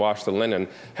and washed the linen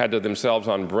had to themselves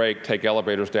on break take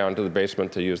elevators down to the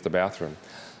basement to use the bathroom.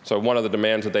 So one of the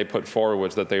demands that they put forward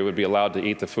was that they would be allowed to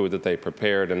eat the food that they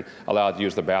prepared and allowed to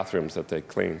use the bathrooms that they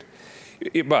cleaned.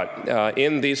 But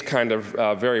in these kind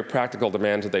of very practical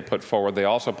demands that they put forward, they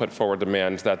also put forward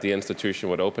demands that the institution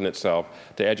would open itself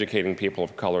to educating people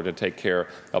of color to take care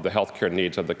of the healthcare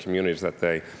needs of the communities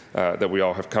that we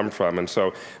all have come from. And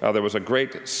so there was a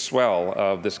great swell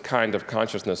of this kind of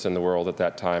consciousness in the world at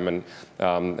that time. And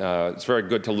it's very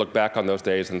good to look back on those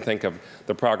days and think of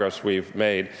the progress we've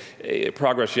made.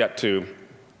 Progress yet to,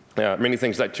 many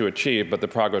things yet to achieve, but the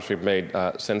progress we've made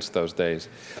since those days.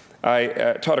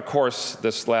 I taught a course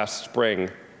this last spring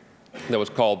that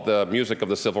was called The Music of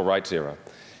the Civil Rights Era.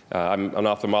 I'm an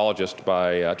ophthalmologist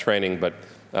by training, but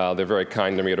they're very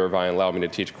kind to me at Irvine and allow me to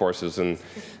teach courses in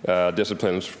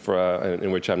disciplines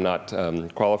in which I'm not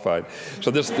qualified.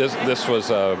 So this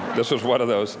was one of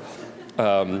those.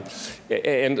 So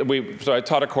I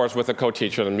taught a course with a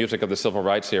co-teacher on the music of the civil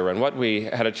rights era, and what we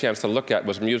had a chance to look at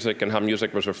was music and how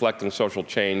music was reflecting social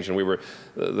change. And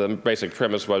the basic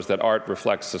premise was that art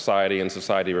reflects society and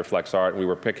society reflects art. And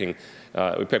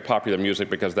we picked popular music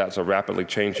because that's a rapidly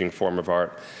changing form of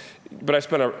art. But I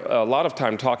spent a lot of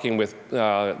time talking with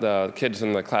the kids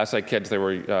in the Class A kids, they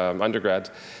were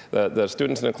undergrads, the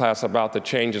students in the class about the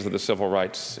changes of the civil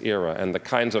rights era and the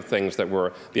kinds of things that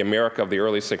were the America of the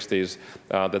early 60s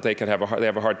that they have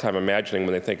a hard time imagining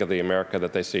when they think of the America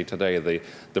that they see today. The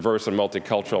diverse and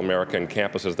multicultural American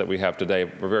campuses that we have today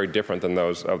were very different than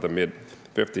those of the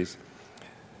mid-50s.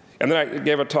 And then I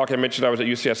gave a talk, I mentioned I was at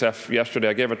UCSF yesterday,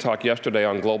 I gave a talk yesterday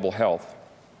on global health.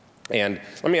 And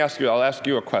let me ask you, I'll ask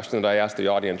you a question that I asked the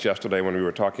audience yesterday when we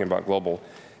were talking about global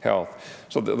health.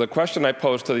 So the question I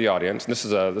posed to the audience, and this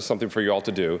is something for you all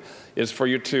to do, is for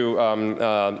you to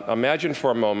imagine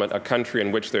for a moment a country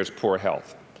in which there's poor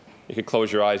health. You can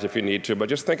close your eyes if you need to, but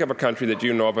just think of a country that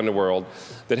you know of in the world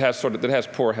that has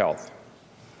poor health.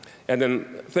 And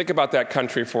then think about that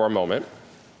country for a moment.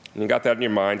 And you got that in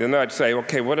your mind. And then I'd say,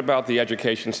 okay, what about the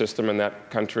education system in that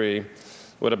country?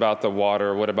 What about the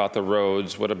water? What about the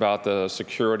roads? What about the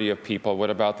security of people?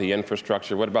 What about the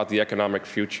infrastructure? What about the economic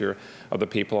future of the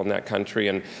people in that country?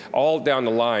 And all down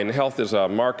the line, health is a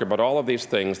marker, but all of these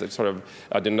things that sort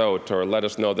of denote or let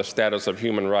us know the status of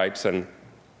human rights and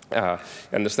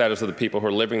the status of the people who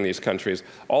are living in these countries,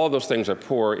 all of those things are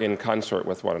poor in consort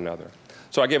with one another.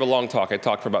 So I gave a long talk. I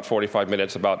talked for about 45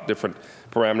 minutes about different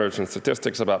parameters and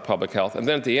statistics about public health. And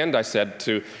then at the end, I said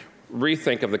to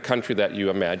rethink of the country that you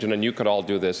imagine, and you could all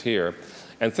do this here,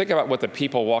 and think about what the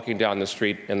people walking down the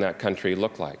street in that country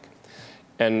look like.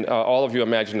 And all of you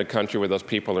imagine a country where those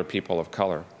people are people of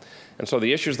color. And so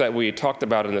the issues that we talked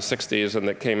about in the 60s and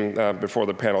that came before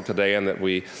the panel today and that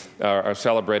we are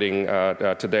celebrating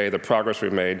today, the progress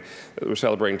we've made, that we're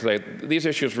celebrating today, these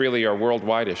issues really are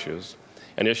worldwide issues.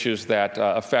 And issues that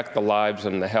affect the lives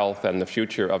and the health and the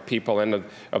future of people and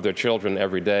of their children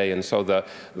every day. And so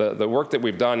the work that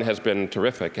we've done has been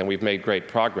terrific, and we've made great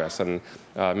progress. And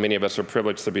many of us are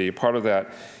privileged to be part of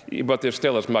that. But there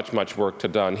still is much, much work to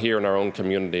be done here in our own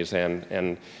communities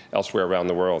and elsewhere around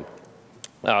the world.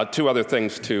 Two other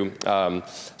things to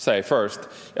say. First,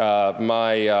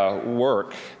 my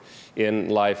work in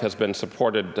life has been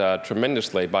supported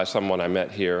tremendously by someone I met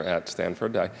here at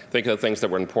Stanford. I think of the things that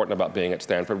were important about being at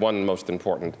Stanford. One most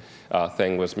important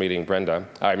thing was meeting Brenda.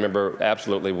 I remember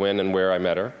absolutely when and where I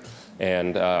met her.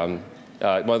 And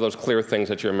one of those clear things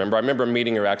that you remember. I remember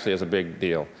meeting her actually as a big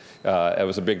deal. It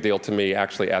was a big deal to me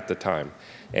actually at the time,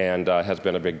 and has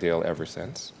been a big deal ever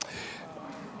since.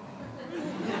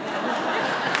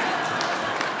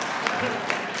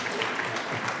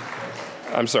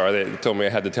 I'm sorry, they told me I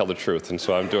had to tell the truth, and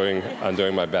so I'm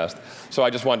doing my best. So I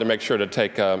just wanted to make sure to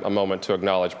take a moment to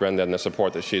acknowledge Brenda and the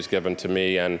support that she's given to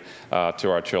me and to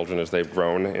our children as they've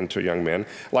grown into young men.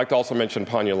 I'd like to also mention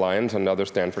Panya Lyons, another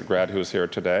Stanford grad who's here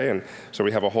today, and so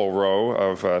we have a whole row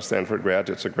of Stanford grads.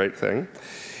 It's a great thing.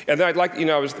 And then I'd like,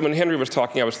 when Henry was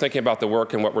talking, I was thinking about the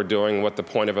work and what we're doing, what the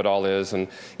point of it all is, and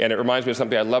it reminds me of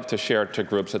something I'd love to share to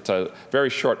groups. It's a very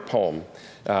short poem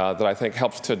that I think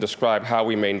helps to describe how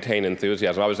we maintain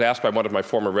enthusiasm. I was asked by one of my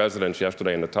former residents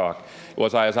yesterday in the talk,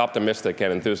 was I as optimistic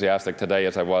and enthusiastic today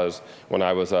as I was when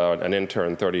I was an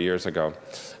intern 30 years ago?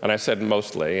 And I said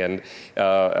mostly, and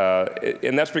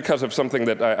that's because of something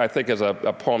that I think is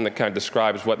a poem that kind of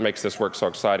describes what makes this work so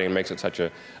exciting and makes it such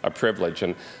a privilege.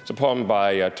 And it's a poem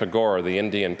by Tagore, the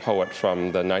Indian poet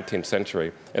from the 19th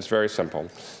century. It's very simple,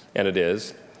 and it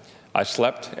is, I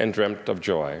slept and dreamt of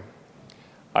joy.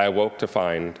 I awoke to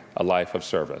find a life of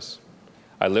service.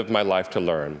 I lived my life to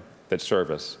learn that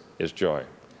service is joy.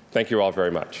 Thank you all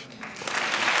very much.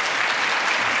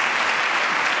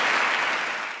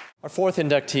 Our fourth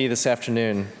inductee this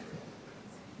afternoon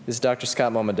is Dr.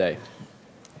 Scott Momaday,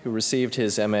 who received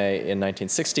his MA in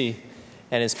 1960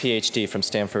 and his PhD from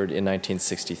Stanford in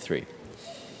 1963.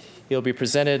 He'll be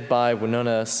presented by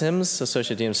Winona Sims,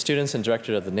 Associate Dean of Students and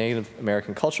Director of the Native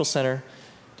American Cultural Center.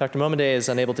 Dr. Momaday is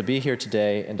unable to be here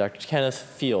today, and Dr. Kenneth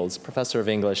Fields, Professor of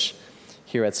English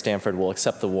here at Stanford, will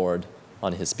accept the award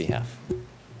on his behalf.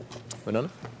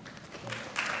 Winona?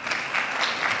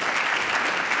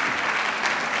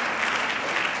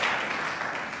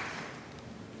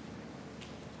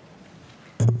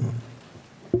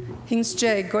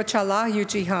 Hingsje Gochala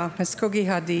Yujiha Meskogi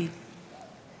Hadi.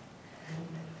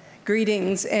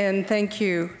 Greetings and thank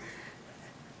you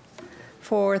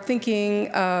for thinking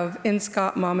of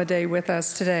Scott Momaday with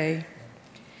us today.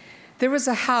 There was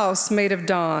a house made of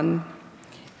dawn.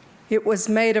 It was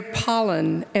made of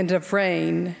pollen and of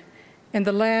rain, and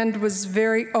the land was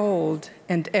very old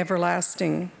and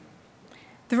everlasting.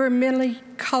 There were many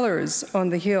colors on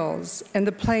the hills, and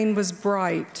the plain was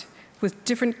bright with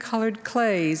different colored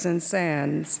clays and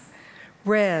sands,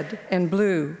 red and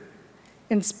blue,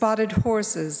 and spotted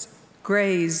horses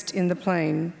grazed in the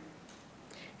plain.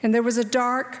 And there was a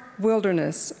dark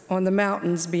wilderness on the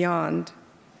mountains beyond.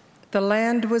 The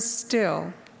land was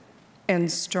still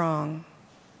and strong.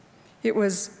 It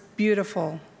was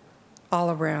beautiful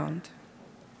all around.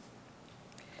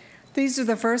 These are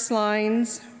the first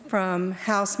lines from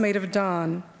Housemaid of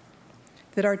Dawn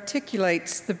that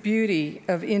articulates the beauty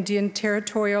of Indian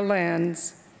territorial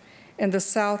lands and the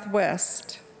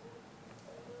Southwest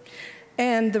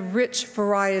and the rich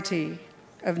variety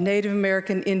of Native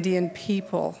American Indian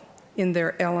people in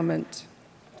their element.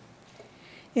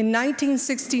 In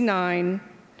 1969,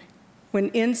 when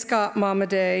N. Scott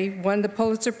Momaday won the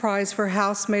Pulitzer Prize for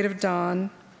Housemaid of Dawn,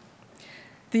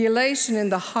 the elation in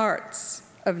the hearts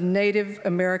of Native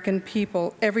American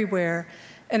people everywhere,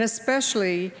 and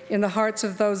especially in the hearts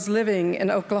of those living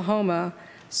in Oklahoma,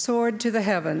 soared to the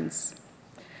heavens.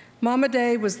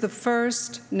 Momaday was the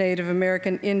first Native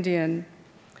American Indian,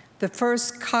 the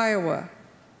first Kiowa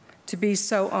to be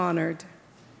so honored.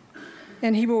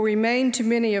 And he will remain to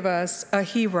many of us a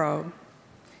hero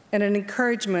and an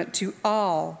encouragement to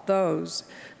all those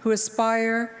who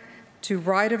aspire to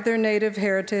write of their Native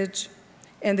heritage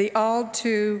and the all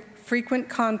too frequent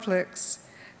conflicts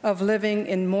of living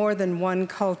in more than one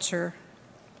culture.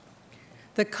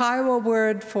 The Kiowa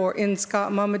word for N.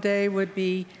 Scott Momaday would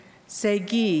be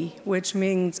Segi, which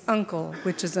means uncle,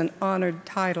 which is an honored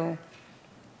title.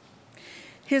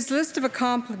 His list of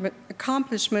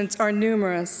accomplishments are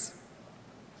numerous.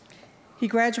 He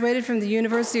graduated from the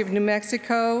University of New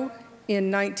Mexico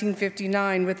in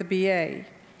 1959 with a BA.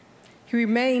 He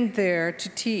remained there to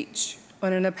teach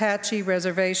on an Apache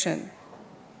reservation.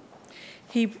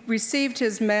 He received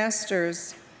his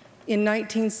master's in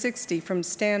 1960 from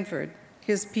Stanford,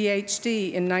 his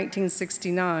PhD in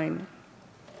 1969.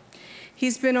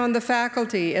 He's been on the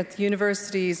faculty at the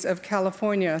universities of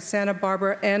California, Santa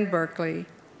Barbara, and Berkeley,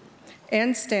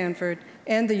 and Stanford,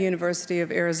 and the University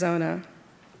of Arizona.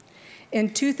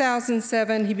 In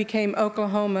 2007, he became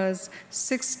Oklahoma's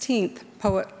 16th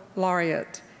Poet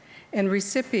Laureate and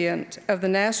recipient of the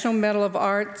National Medal of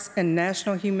Arts and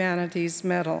National Humanities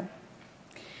Medal.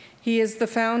 He is the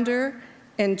founder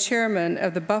and chairman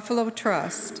of the Buffalo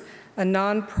Trust, a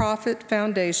nonprofit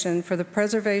foundation for the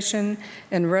preservation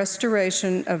and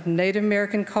restoration of Native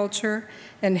American culture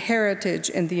and heritage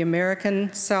in the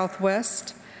American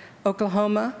Southwest,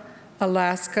 Oklahoma,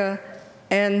 Alaska,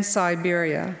 and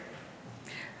Siberia.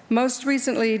 Most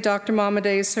recently, Dr.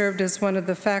 Momaday served as one of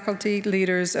the faculty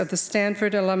leaders of the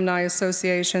Stanford Alumni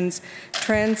Association's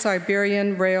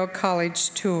Trans-Siberian Rail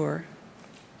College Tour.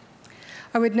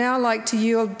 I would now like to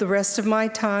yield the rest of my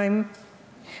time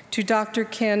to Dr.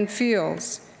 Ken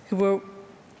Fields, who will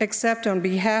accept on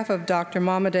behalf of Dr.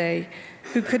 Momaday,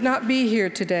 who could not be here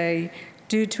today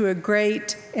due to a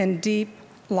great and deep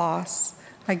loss.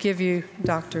 I give you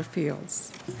Dr.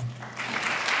 Fields.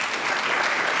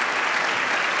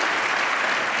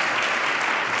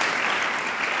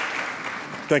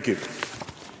 Thank you.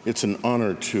 It's an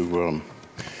honor to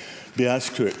be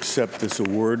asked to accept this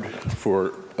award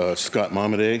for Scott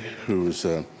Momaday, who is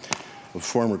a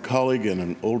former colleague and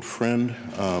an old friend,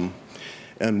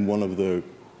 and one of the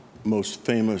most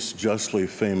famous, justly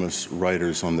famous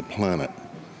writers on the planet.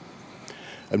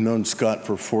 I've known Scott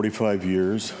for 45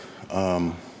 years.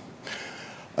 I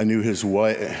knew his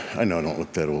wife. I know I don't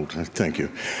look that old. Thank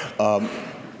you.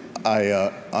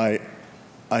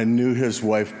 I knew his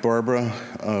wife, Barbara,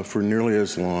 for nearly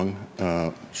as long.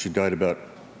 She died about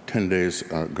 10 days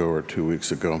ago or 2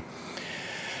 weeks ago.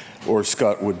 Or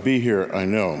Scott would be here, I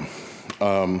know.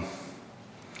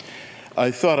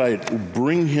 I thought I'd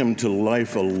bring him to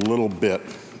life a little bit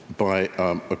by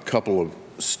a couple of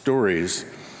stories.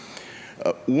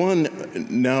 One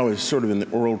now is sort of in the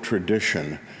oral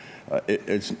tradition.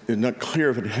 It's not clear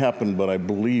if it happened, but I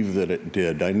believe that it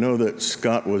did. I know that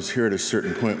Scott was here at a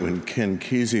certain point when Ken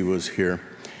Kesey was here,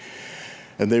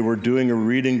 and they were doing a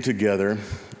reading together,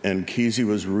 and Kesey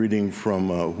was reading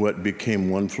from what became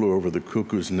One Flew Over the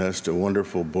Cuckoo's Nest, a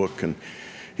wonderful book, and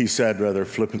he said rather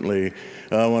flippantly,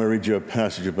 I want to read you a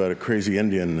passage about a crazy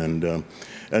Indian,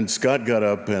 and Scott got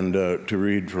up and to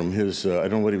read from his, I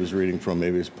don't know what he was reading from,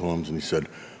 maybe his poems, and he said,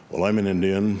 well, I'm an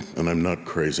Indian, and I'm not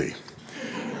crazy.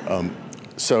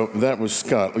 So that was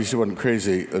Scott. At least he wasn't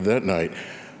crazy that night.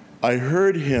 I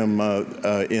heard him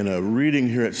in a reading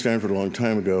here at Stanford a long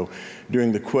time ago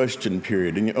during the question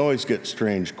period, and you always get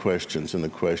strange questions in the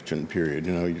question period.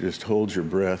 You know, you just hold your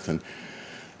breath, and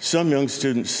some young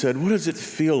student said, "What does it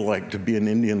feel like to be an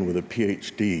Indian with a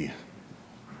PhD?"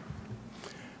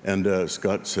 And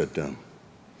Scott said,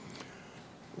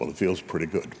 "Well, it feels pretty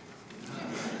good."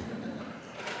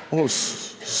 "Oh,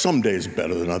 some days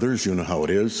better than others, you know how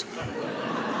it is."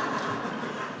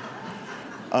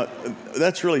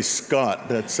 That's really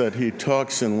Scott. He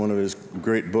talks in one of his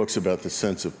great books about the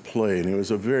sense of play, and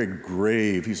he's a very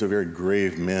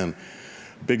grave man,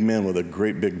 big man with a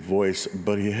great big voice,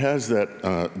 but he has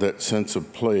that sense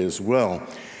of play as well.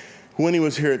 When he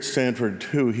was here at Stanford,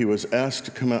 too, he was asked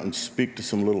to come out and speak to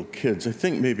some little kids. I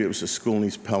think maybe it was a school in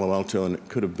East Palo Alto, and it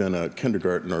could have been a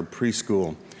kindergarten or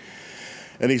preschool.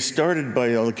 And he started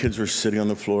by, all the kids were sitting on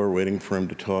the floor waiting for him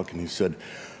to talk, and he said,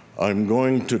 "I'm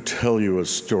going to tell you a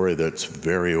story that's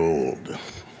very old.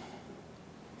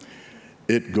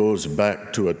 It goes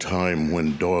back to a time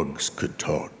when dogs could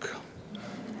talk."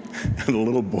 And the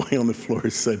little boy on the floor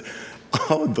said,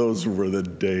 "Oh, those were the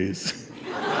days."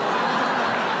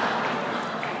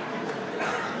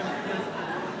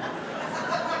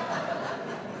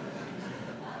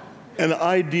 An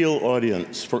ideal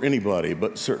audience for anybody,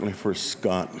 but certainly for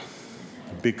Scott,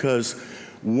 because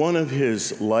one of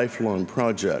his lifelong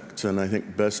projects, and I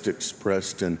think best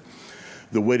expressed in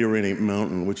The Way to Rainy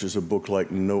Mountain, which is a book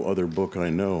like no other book I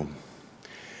know,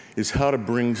 is how to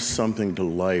bring something to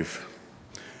life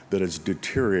that has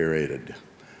deteriorated.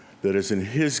 That is, in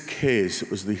his case, it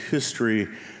was the history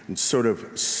and sort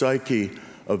of psyche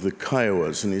of the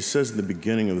Kiowas. And he says in the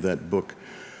beginning of that book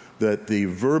that the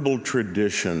verbal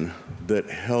tradition that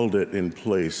held it in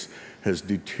place has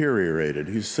deteriorated.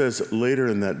 He says later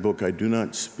in that book, "I do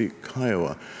not speak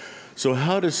Kiowa." So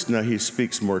now he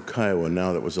speaks more Kiowa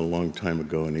now. That was a long time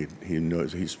ago, and he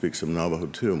knows he speaks some Navajo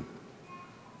too.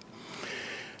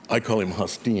 I call him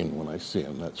Hastine when I see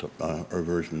him. That's our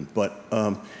version. But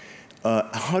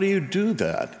how do you do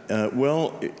that?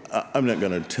 Well, I'm not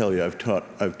going to tell you. I've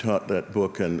taught that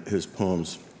book and his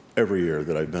poems every year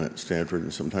that I've been at Stanford,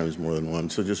 and sometimes more than one.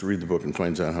 So just read the book and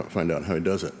find out how he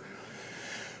does it.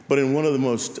 But in one of the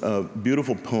most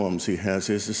beautiful poems he has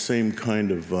the same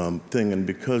kind of thing, and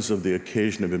because of the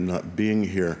occasion of him not being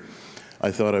here,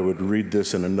 I thought I would read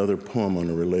this and another poem on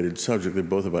a related subject. They're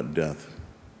both about death.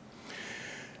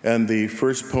 And the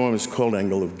first poem is called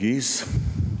Angle of Geese.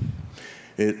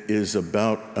 It is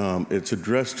it's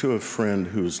addressed to a friend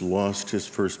who's lost his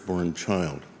firstborn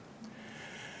child.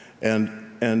 And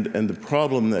the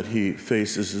problem that he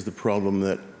faces is the problem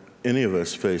that any of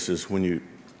us faces when you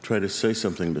try to say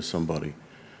something to somebody.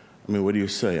 I mean, what do you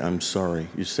say? "I'm sorry."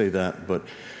 You say that, but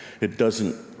it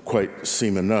doesn't quite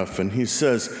seem enough. And he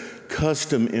says,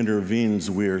 "Custom intervenes,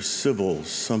 we are civil,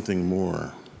 something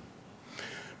more."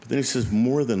 But then he says,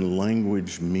 "More than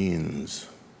language means.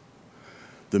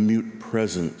 The mute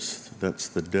presence, that's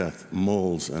the death,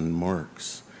 molds and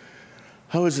marks.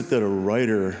 How is it that a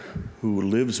writer who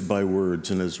lives by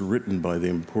words and has written by the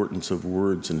importance of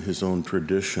words in his own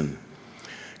tradition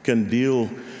can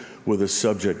deal with a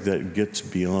subject that gets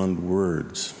beyond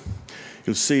words?"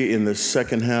 You'll see in the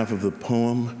second half of the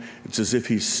poem, it's as if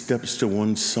he steps to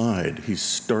one side. He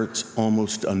starts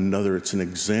almost another. It's an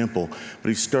example, but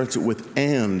he starts it with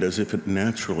 "and" as if it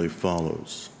naturally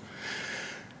follows.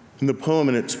 And the poem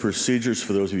and its procedures,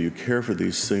 for those of you who care for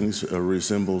these things,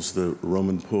 resembles the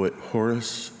Roman poet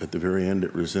Horace. At the very end,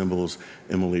 it resembles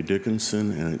Emily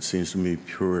Dickinson, and it seems to me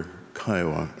pure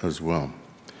Kiowa as well.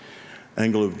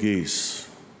 Angle of Geese.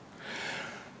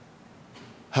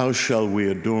 How shall we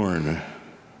adorn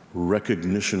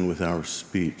recognition with our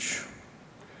speech?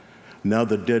 Now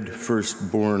the dead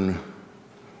firstborn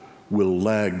will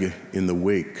lag in the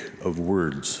wake of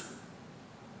words.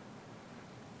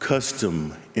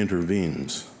 Custom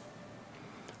intervenes.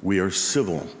 We are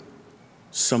civil,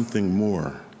 something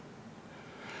more.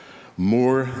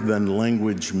 More than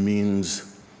language means,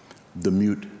 the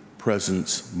mute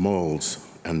presence molds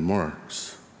and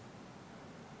marks.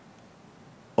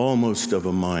 Almost of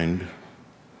a mind,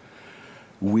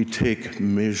 we take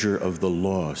measure of the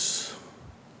loss.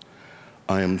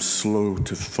 I am slow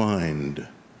to find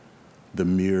the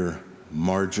mere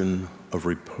margin of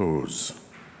repose.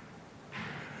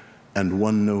 And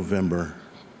one November,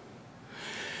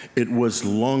 it was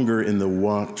longer in the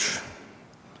watch,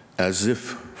 as if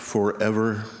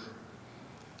forever,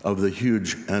 of the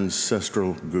huge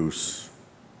ancestral goose.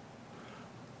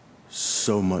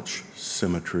 So much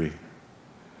symmetry,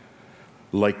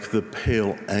 like the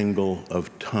pale angle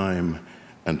of time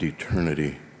and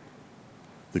eternity.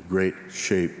 The great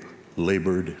shape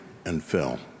labored and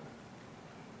fell.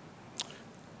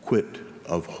 quit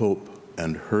of hope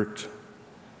and hurt.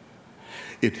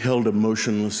 It held a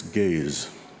motionless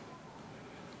gaze,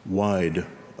 wide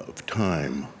of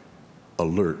time,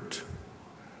 alert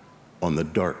on the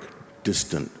dark,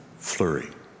 distant flurry.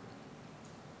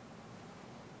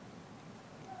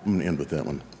 I'm going to end with that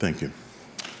one. Thank you.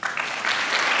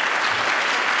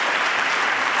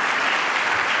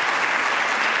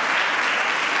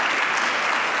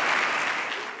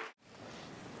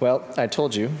 Well, I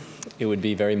told you it would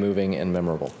be very moving and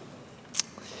memorable.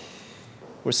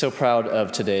 We're so proud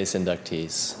of today's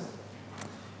inductees.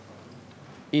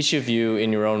 Each of you,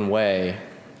 in your own way,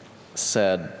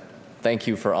 said, "Thank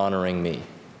you for honoring me."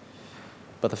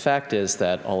 But the fact is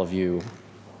that all of you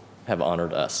have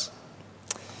honored us.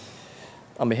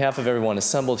 On behalf of everyone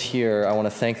assembled here, I want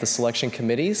to thank the selection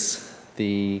committees,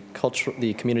 the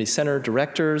Community Center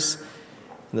directors,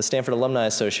 and the Stanford Alumni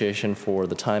Association for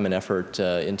the time and effort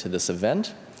into this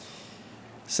event.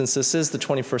 Since this is the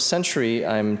 21st century,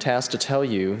 I'm tasked to tell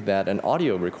you that an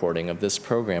audio recording of this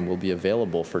program will be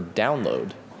available for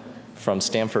download from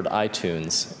Stanford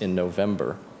iTunes in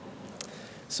November.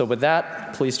 So with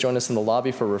that, please join us in the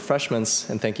lobby for refreshments,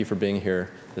 and thank you for being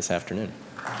here this afternoon.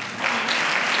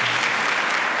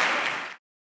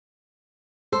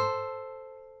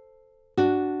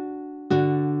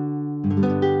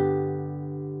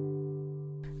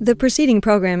 The preceding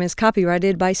program is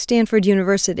copyrighted by Stanford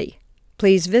University.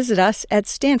 Please visit us at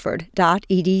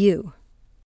stanford.edu.